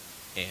Mayfield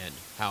and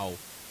how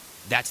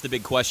that's the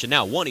big question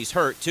now. One, he's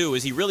hurt. Two,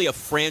 is he really a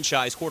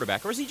franchise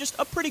quarterback or is he just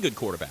a pretty good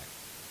quarterback?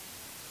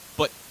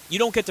 But you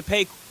don't get to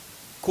pay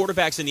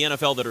quarterbacks in the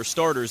NFL that are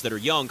starters, that are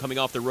young, coming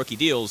off their rookie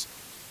deals.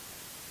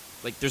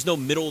 Like, there's no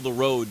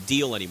middle-of-the-road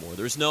deal anymore.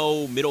 There's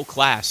no middle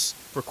class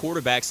for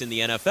quarterbacks in the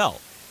NFL.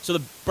 So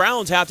the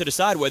Browns have to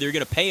decide whether you're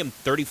going to pay him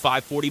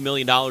 $35, $40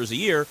 million a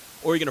year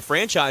or you're going to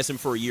franchise him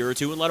for a year or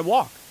two and let him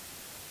walk.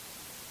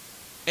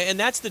 And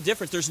that's the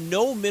difference. There's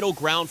no middle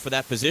ground for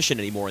that position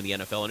anymore in the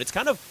NFL, and it's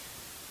kind of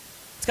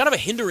a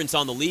hindrance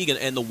on the league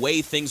and the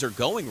way things are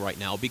going right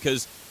now,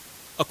 because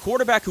a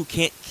quarterback who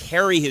can't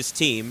carry his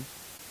team,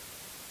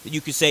 that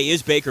you could say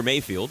is Baker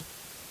Mayfield,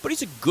 but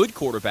he's a good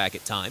quarterback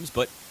at times,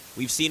 but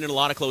we've seen in a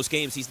lot of close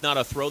games, he's not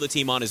a throw the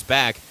team on his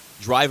back,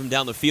 drive him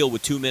down the field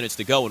with 2 minutes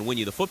to go and win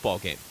you the football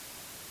game.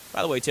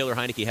 By the way, Taylor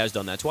Heineke has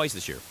done that twice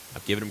this year.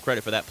 I've given him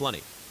credit for that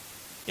plenty.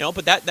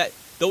 But that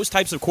those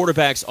types of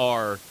quarterbacks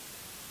are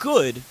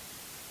good,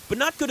 but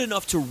not good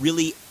enough to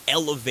really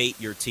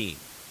elevate your team.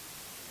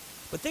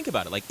 But think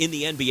about it. Like in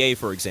the NBA,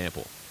 for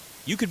example,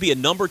 you could be a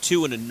number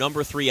 2 and a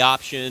number 3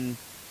 option,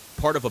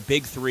 part of a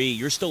big 3.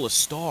 You're still a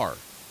star.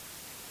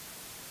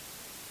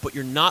 But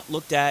you're not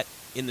looked at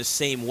in the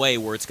same way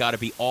where it's got to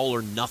be all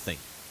or nothing.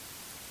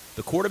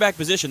 The quarterback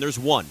position, there's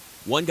one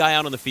guy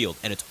out on the field,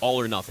 and it's all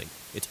or nothing.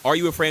 It's are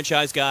you a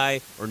franchise guy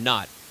or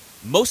not?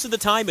 Most of the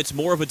time, it's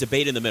more of a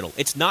debate in the middle.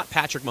 It's not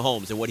Patrick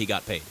Mahomes and what he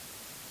got paid.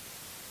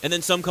 And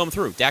then some come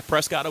through. Dak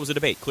Prescott, it was a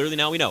debate. Clearly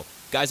now we know.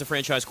 Guy's a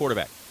franchise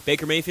quarterback.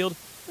 Baker Mayfield,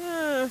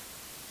 I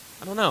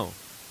don't know.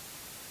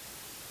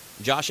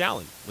 Josh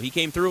Allen, well, he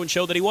came through and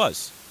showed that he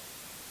was.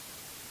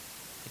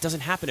 It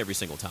doesn't happen every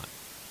single time.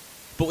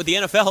 But with the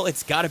NFL,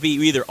 it's got to be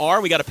either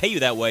we got to pay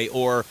you that way,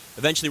 or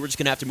eventually we're just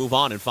going to have to move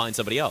on and find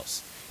somebody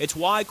else. It's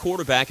why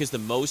quarterback is the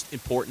most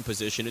important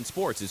position in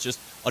sports. It's just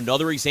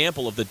another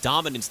example of the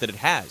dominance that it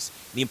has,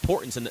 the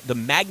importance and the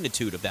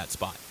magnitude of that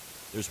spot.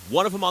 There's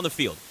one of them on the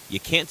field. You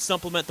can't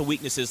supplement the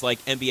weaknesses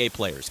like NBA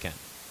players can.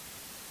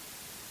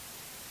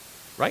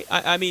 Right?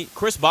 I mean,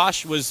 Chris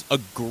Bosh was a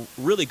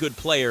really good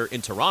player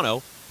in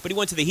Toronto, but he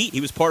went to the Heat.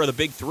 He was part of the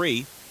Big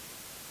Three.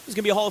 He's going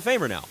to be a Hall of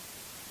Famer now.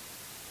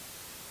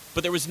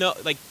 But there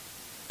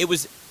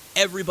was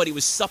everybody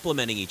was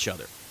supplementing each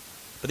other.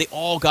 But they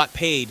all got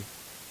paid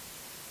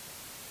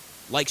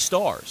like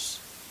stars.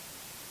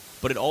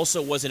 But it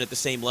also wasn't at the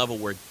same level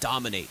where it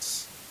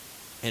dominates.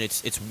 And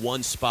it's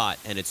one spot,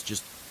 and it's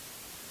just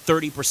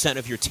 30%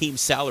 of your team's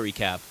salary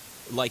cap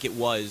like it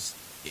was,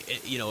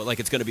 like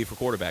it's going to be for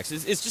quarterbacks.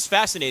 It's just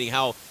fascinating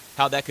how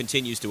that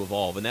continues to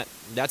evolve. And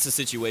that's the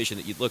situation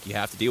that you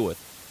have to deal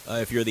with.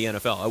 if you're the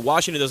NFL.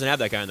 Washington doesn't have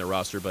that guy on their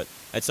roster, but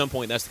at some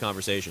point that's the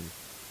conversation.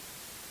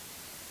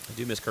 I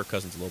do miss Kirk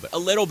Cousins a little bit. A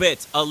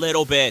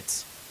little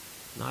bit.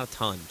 Not a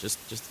ton, just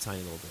a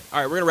tiny little bit. All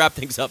right, we're going to wrap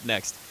things up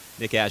next.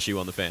 Nick Ashew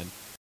on The Fan.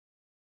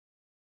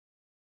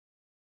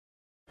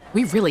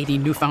 We really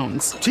need new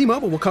phones.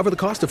 T-Mobile will cover the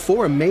cost of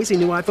 4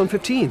 amazing new iPhone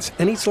 15s,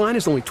 and each line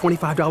is only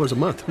 $25 a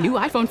month. New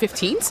iPhone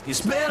 15s?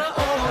 It's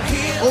better over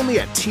here. Only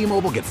at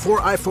T-Mobile, get 4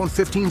 iPhone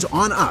 15s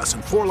on us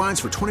and 4 lines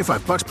for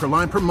 $25 per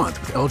line per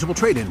month with eligible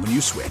trade-in when you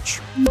switch.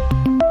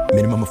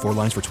 Minimum of 4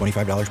 lines for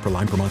 $25 per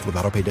line per month with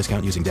autopay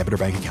discount using debit or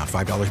bank account.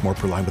 $5 more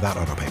per line without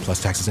autopay,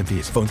 plus taxes and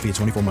fees. Phone fee at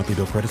 24 monthly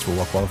bill credits for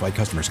well-qualified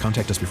customers.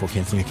 Contact us before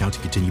canceling account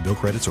to continue bill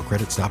credits or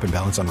credit stop and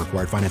balance on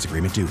required finance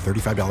agreement due.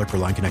 $35 per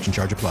line connection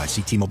charge applies.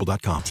 See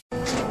T-Mobile.com.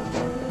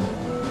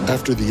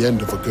 After the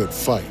end of a good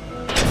fight,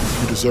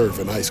 you deserve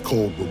an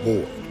ice-cold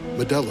reward.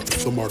 Modelo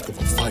is the mark of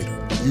a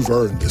fighter. You've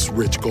earned this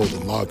rich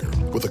golden lager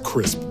with a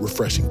crisp,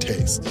 refreshing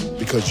taste.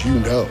 Because you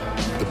know,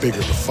 the bigger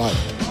the fight,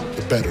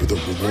 the better the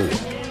reward.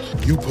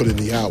 You put in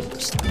the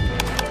hours,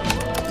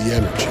 the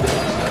energy,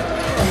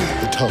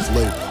 the tough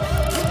labor.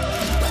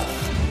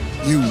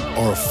 You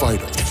are a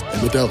fighter,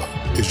 and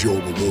Modelo is your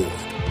reward.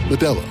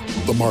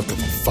 Modelo, the mark of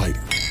a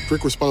fighter.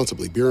 Drink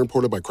responsibly. Beer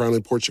imported by Crown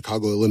Imports,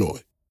 Chicago,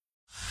 Illinois.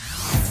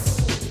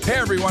 Hey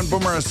everyone,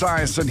 Boomer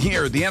Esiason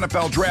here. The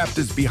NFL Draft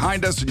is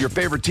behind us and your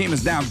favorite team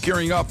is now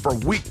gearing up for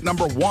week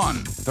number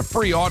 1. The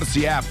free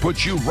Odyssey app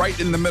puts you right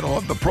in the middle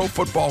of the pro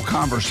football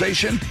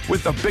conversation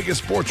with the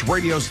biggest sports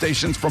radio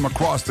stations from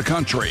across the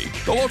country.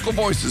 The local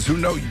voices who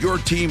know your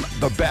team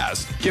the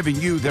best, giving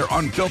you their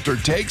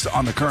unfiltered takes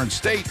on the current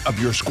state of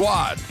your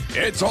squad.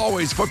 It's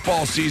always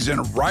football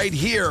season right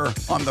here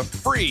on the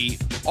free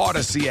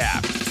Odyssey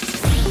app.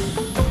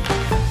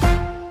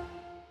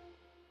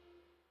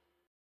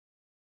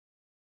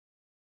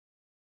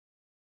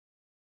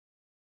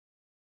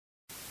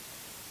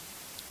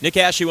 Nick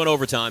Ashew went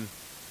overtime.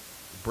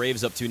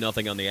 Braves up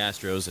 2-0 on the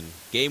Astros in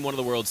Game 1 of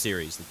the World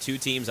Series. The two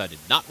teams I did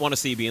not want to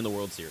see be in the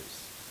World Series.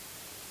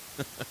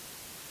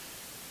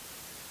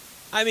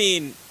 I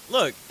mean,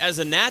 look, as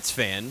a Nats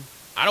fan,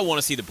 I don't want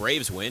to see the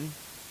Braves win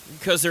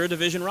because they're a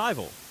division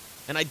rival.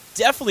 And I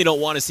definitely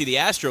don't want to see the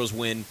Astros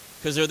win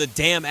because they're the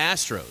damn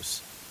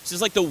Astros. This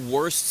is like the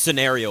worst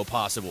scenario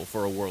possible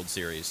for a World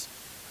Series.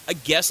 I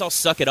guess I'll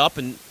suck it up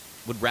and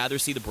would rather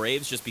see the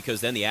Braves just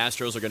because then the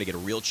Astros are going to get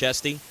real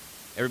chesty.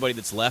 Everybody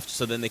that's left,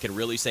 so then they can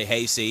really say,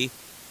 hey, see,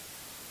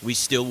 we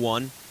still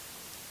won,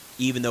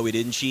 even though we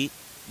didn't cheat.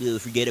 We'll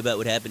forget about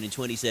what happened in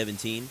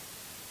 2017.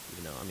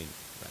 Even though, I mean,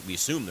 we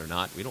assume they're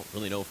not. We don't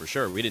really know for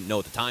sure. We didn't know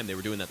at the time they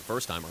were doing that the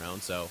first time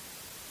around, so.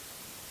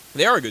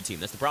 They are a good team.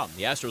 That's the problem.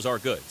 The Astros are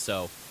good,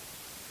 so.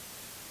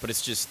 But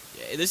it's just,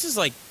 this is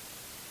like,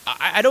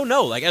 I don't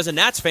know. Like, as a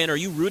Nats fan, are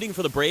you rooting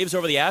for the Braves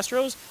over the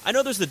Astros? I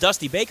know there's the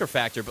Dusty Baker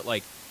factor, but,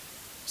 like,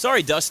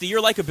 sorry, Dusty,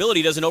 your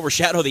likability doesn't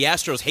overshadow the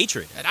Astros'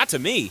 hatred. Not to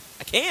me.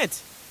 I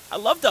can't. I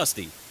love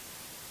Dusty.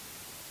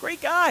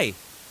 Great guy.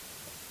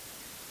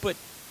 But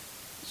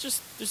there's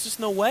just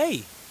no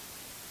way.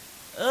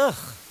 Ugh.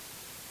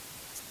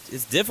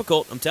 It's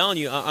difficult. I'm telling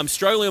you. I'm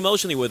struggling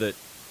emotionally with it.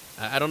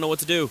 I don't know what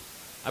to do.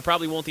 I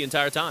probably won't the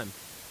entire time.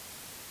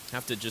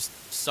 Have to just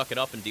suck it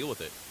up and deal with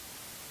it.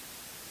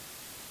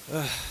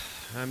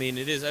 I mean,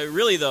 it is.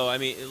 Really, though, I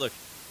mean, look.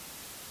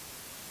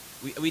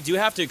 We do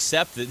have to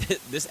accept that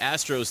this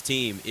Astros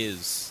team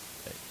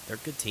they're a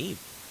good team.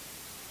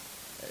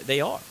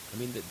 They are. I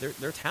mean,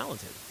 they're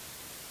talented.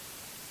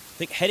 I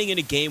think heading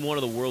into Game 1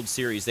 of the World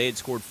Series, they had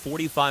scored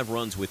 45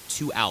 runs with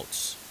 2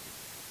 outs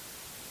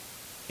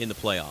in the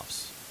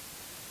playoffs.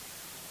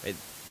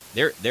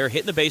 They're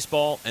hitting the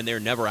baseball, and they're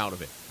never out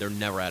of it. They're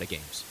never out of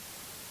games.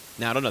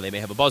 Now, I don't know. They may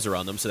have a buzzer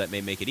on them, so that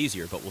may make it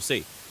easier, but we'll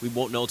see. We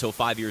won't know until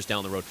 5 years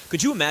down the road.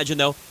 Could you imagine,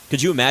 though?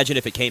 Could you imagine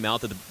if it came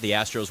out that the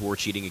Astros were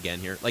cheating again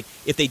here? Like,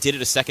 if they did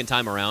it a second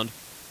time around?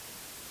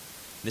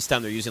 This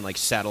time they're using, like,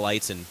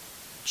 satellites and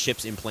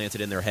chips implanted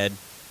in their head.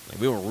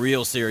 Like, we were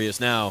real serious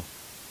now.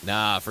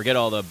 Nah, forget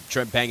all the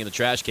banging the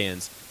trash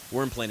cans.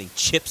 We're implanting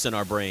chips in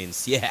our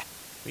brains. Yeah.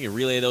 We can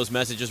relay those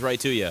messages right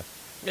to you.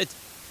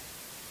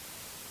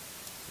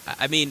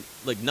 I mean,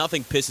 like,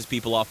 nothing pisses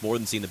people off more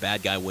than seeing the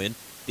bad guy win.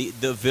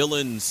 The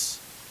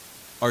villains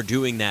are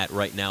doing that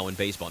right now in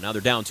baseball. Now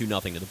they're down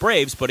 2-0 to the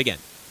Braves, but again,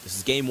 this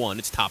is Game 1.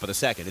 It's top of the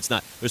second. It's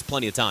not. There's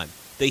plenty of time.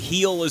 The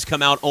heel has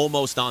come out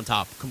almost on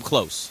top. Come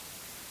close.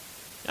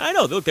 And I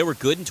know. Look, they were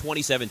good in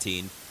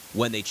 2017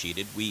 when they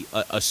cheated. We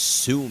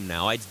assume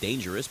now it's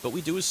dangerous, but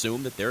we do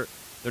assume that they're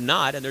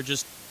not, and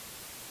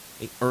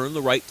they earn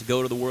the right to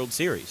go to the World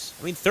Series.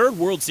 I mean, 3rd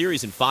World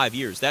Series in 5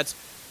 years. That's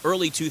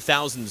early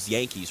 2000s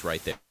Yankees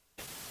right there,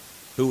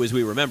 who, as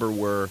we remember,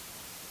 were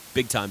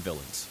big-time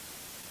villains.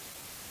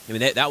 I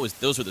mean,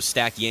 those were the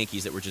stacked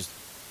Yankees that were just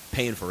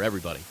paying for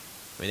everybody.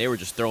 I mean, they were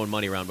just throwing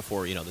money around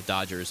before, the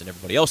Dodgers and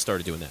everybody else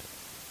started doing that.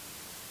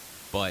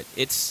 But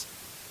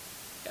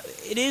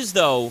it is,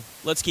 though,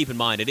 let's keep in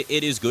mind, it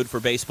is good for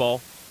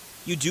baseball.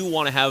 You do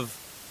want to have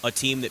a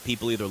team that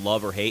people either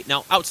love or hate.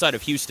 Now, outside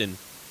of Houston,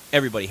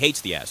 everybody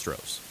hates the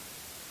Astros.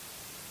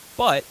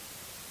 But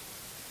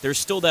there's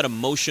still that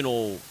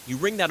emotional, you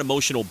ring that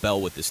emotional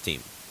bell with this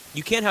team.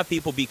 You can't have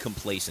people be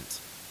complacent.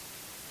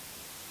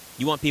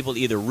 You want people to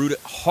either root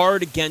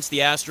hard against the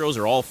Astros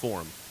or all for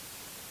them.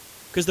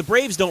 Because the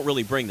Braves don't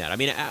really bring that. I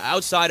mean,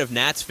 outside of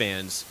Nats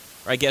fans,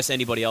 or I guess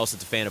anybody else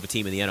that's a fan of a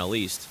team in the NL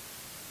East,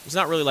 it's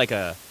not really like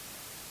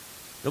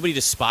nobody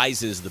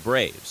despises the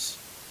Braves.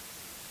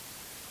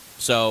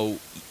 So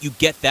you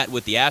get that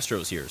with the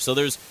Astros here. So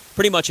there's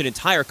pretty much an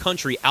entire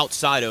country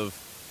outside of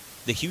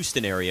the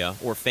Houston area,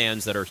 or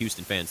fans that are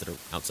Houston fans that are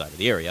outside of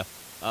the area,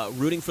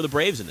 rooting for the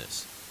Braves in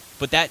this.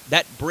 But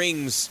that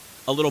brings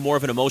a little more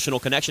of an emotional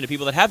connection to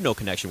people that have no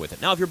connection with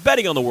it. Now, if you're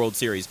betting on the World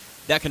Series,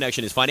 that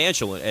connection is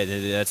financial,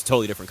 and that's a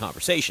totally different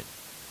conversation.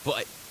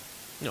 But,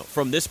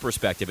 from this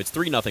perspective, it's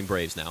 3-0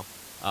 Braves now.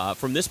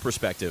 From this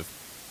perspective,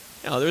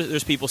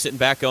 there's people sitting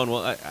back going,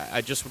 well,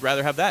 I just would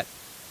rather have that.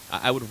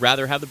 I would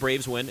rather have the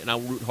Braves win, and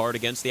I'll root hard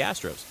against the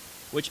Astros,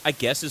 which I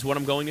guess is what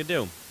I'm going to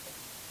do.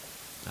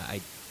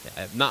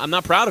 I'm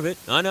not proud of it.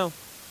 I know.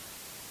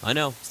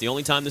 It's the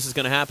only time this is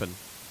going to happen.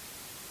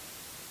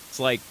 It's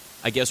like,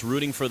 I guess,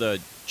 rooting for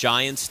the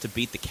Giants to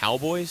beat the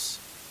Cowboys,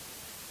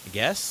 I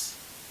guess.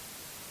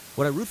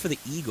 Would I root for the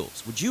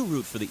Eagles? Would you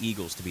root for the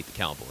Eagles to beat the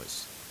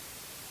Cowboys?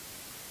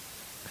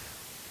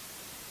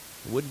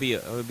 It would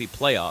be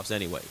playoffs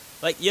anyway.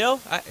 Like,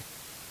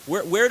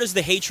 where does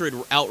the hatred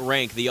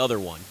outrank the other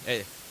one?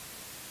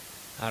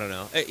 I don't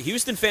know.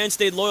 Houston fans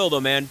stayed loyal, though,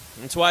 man.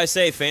 That's why I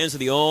say fans are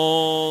the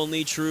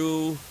only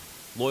true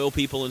loyal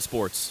people in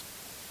sports.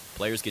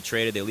 Players get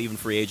traded. They leave in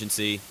free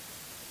agency.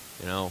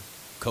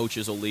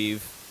 Coaches will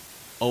leave.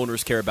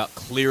 Owners care about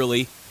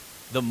clearly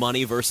the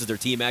money versus their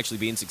team actually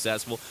being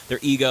successful. Their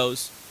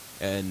egos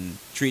and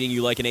treating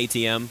you like an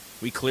ATM.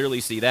 We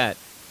clearly see that.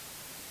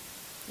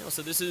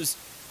 So this is...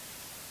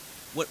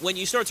 When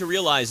you start to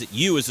realize that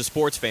you as a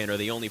sports fan are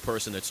the only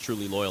person that's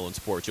truly loyal in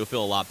sports, you'll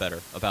feel a lot better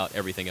about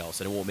everything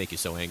else, and it won't make you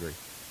so angry.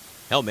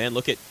 Hell, man,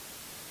 look at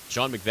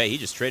Sean McVay. He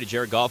just traded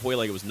Jared Goff away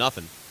like it was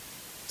nothing.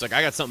 It's like,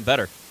 I got something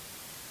better.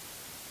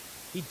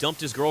 He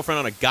dumped his girlfriend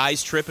on a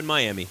guy's trip in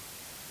Miami.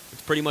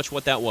 That's pretty much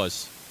what that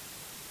was.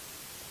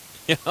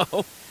 Yeah,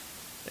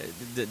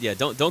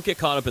 don't get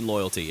caught up in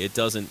loyalty. It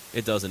doesn't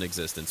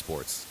exist in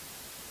sports.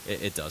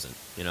 It doesn't,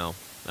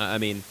 I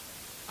mean,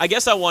 I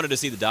guess I wanted to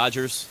see the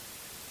Dodgers,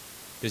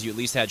 because you at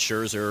least had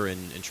Scherzer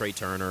and Trey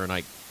Turner,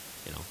 and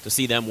to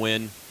see them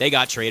win. They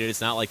got traded.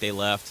 It's not like they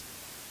left.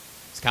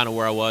 It's kind of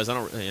where I was. I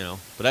don't,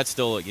 but that's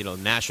still,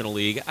 National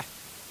League. I'm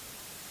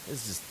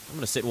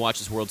going to sit and watch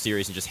this World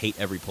Series and just hate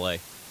every play.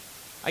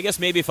 I guess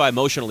maybe if I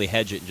emotionally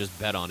hedge it and just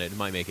bet on it, it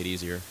might make it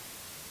easier.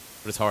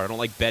 But it's hard. I don't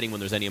like betting when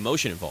there's any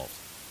emotion involved,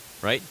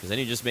 right? Because then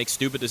you just make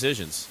stupid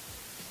decisions.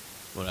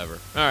 Whatever.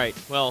 All right,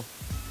 well,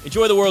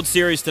 enjoy the World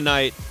Series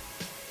tonight.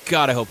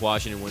 God, I hope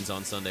Washington wins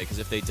on Sunday, because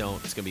if they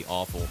don't, it's going to be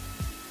awful.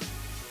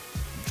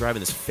 I'm driving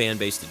this fan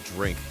base to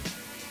drink.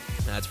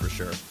 That's for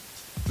sure.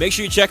 Make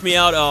sure you check me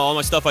out, all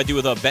my stuff I do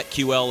with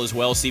BetQL as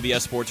well, CBS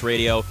Sports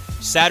Radio.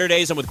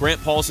 Saturdays, I'm with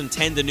Grant Paulson,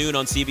 10 to noon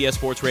on CBS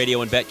Sports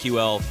Radio and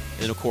BetQL. And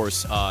then, of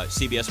course,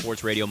 CBS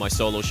Sports Radio, my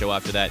solo show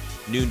after that,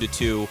 noon to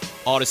 2.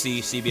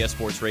 Odyssey, CBS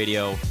Sports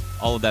Radio,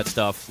 all of that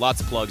stuff. Lots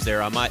of plugs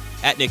there. I'm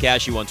at Nick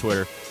Ashew on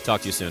Twitter.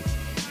 Talk to you soon.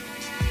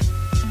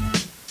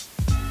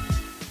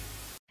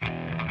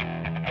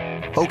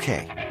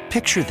 Okay,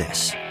 picture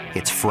this.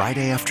 It's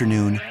Friday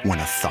afternoon when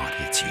a thought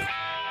hits you.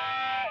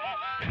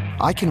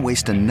 I can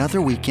waste another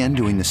weekend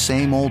doing the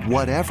same old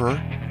whatever,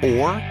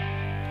 or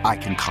I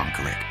can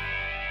conquer it.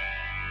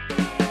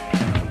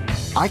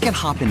 I can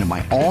hop into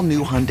my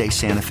all-new Hyundai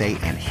Santa Fe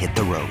and hit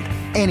the road.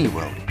 Any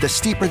road. The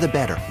steeper, the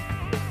better.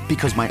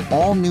 Because my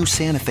all-new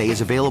Santa Fe is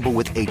available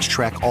with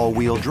H-Track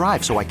all-wheel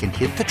drive, so I can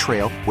hit the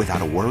trail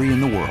without a worry in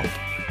the world.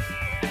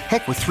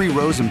 Heck, with 3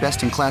 rows and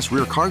best-in-class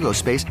rear cargo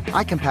space,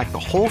 I can pack the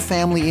whole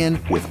family in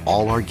with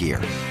all our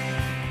gear.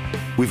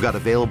 We've got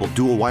available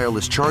dual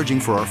wireless charging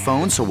for our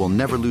phones, so we'll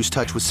never lose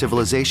touch with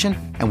civilization,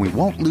 and we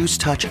won't lose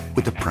touch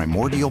with the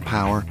primordial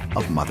power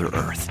of Mother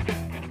Earth.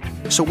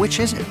 So which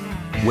is it?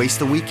 Waste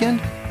the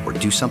weekend or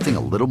do something a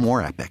little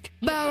more epic?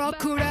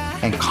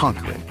 And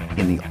conquer it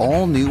in the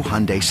all-new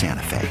Hyundai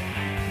Santa Fe.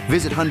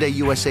 Visit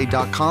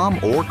HyundaiUSA.com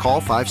or call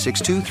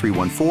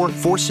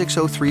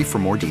 562-314-4603 for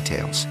more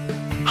details.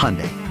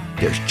 Hyundai,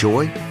 there's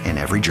joy in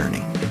every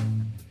journey.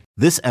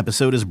 This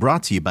episode is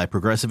brought to you by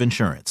Progressive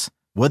Insurance.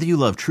 Whether you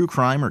love true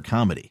crime or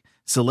comedy,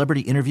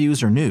 celebrity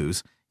interviews or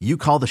news, you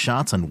call the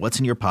shots on what's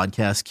in your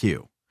podcast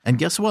queue. And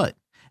guess what?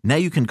 Now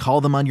you can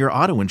call them on your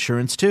auto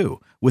insurance too,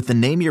 with the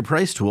Name Your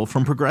Price tool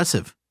from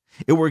Progressive.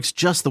 It works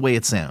just the way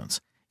it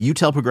sounds. You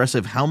tell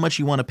Progressive how much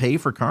you want to pay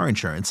for car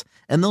insurance,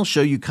 and they'll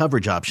show you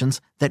coverage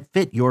options that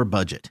fit your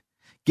budget.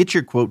 Get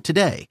your quote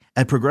today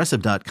at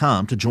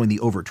Progressive.com to join the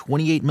over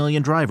 28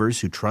 million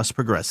drivers who trust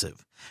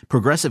Progressive.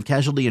 Progressive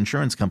Casualty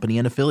Insurance Company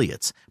and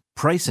Affiliates.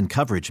 Price and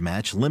coverage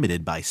match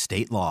limited by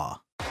state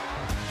law.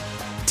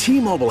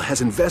 T-Mobile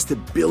has invested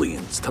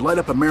billions to light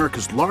up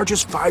America's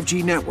largest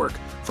 5G network,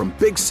 from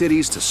big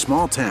cities to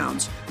small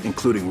towns,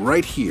 including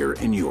right here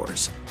in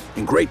yours.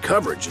 And great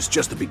coverage is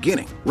just the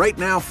beginning. Right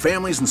now,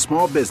 families and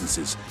small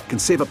businesses can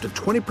save up to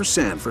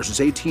 20% versus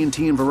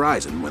AT&T and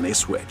Verizon when they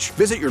switch.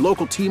 Visit your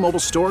local T-Mobile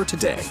store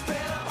today.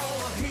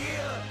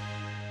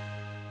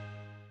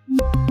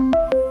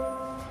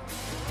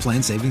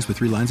 Plan savings with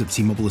 3 lines of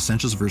T-Mobile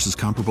Essentials versus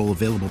comparable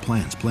available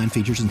plans. Plan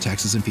features and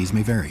taxes and fees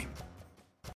may vary.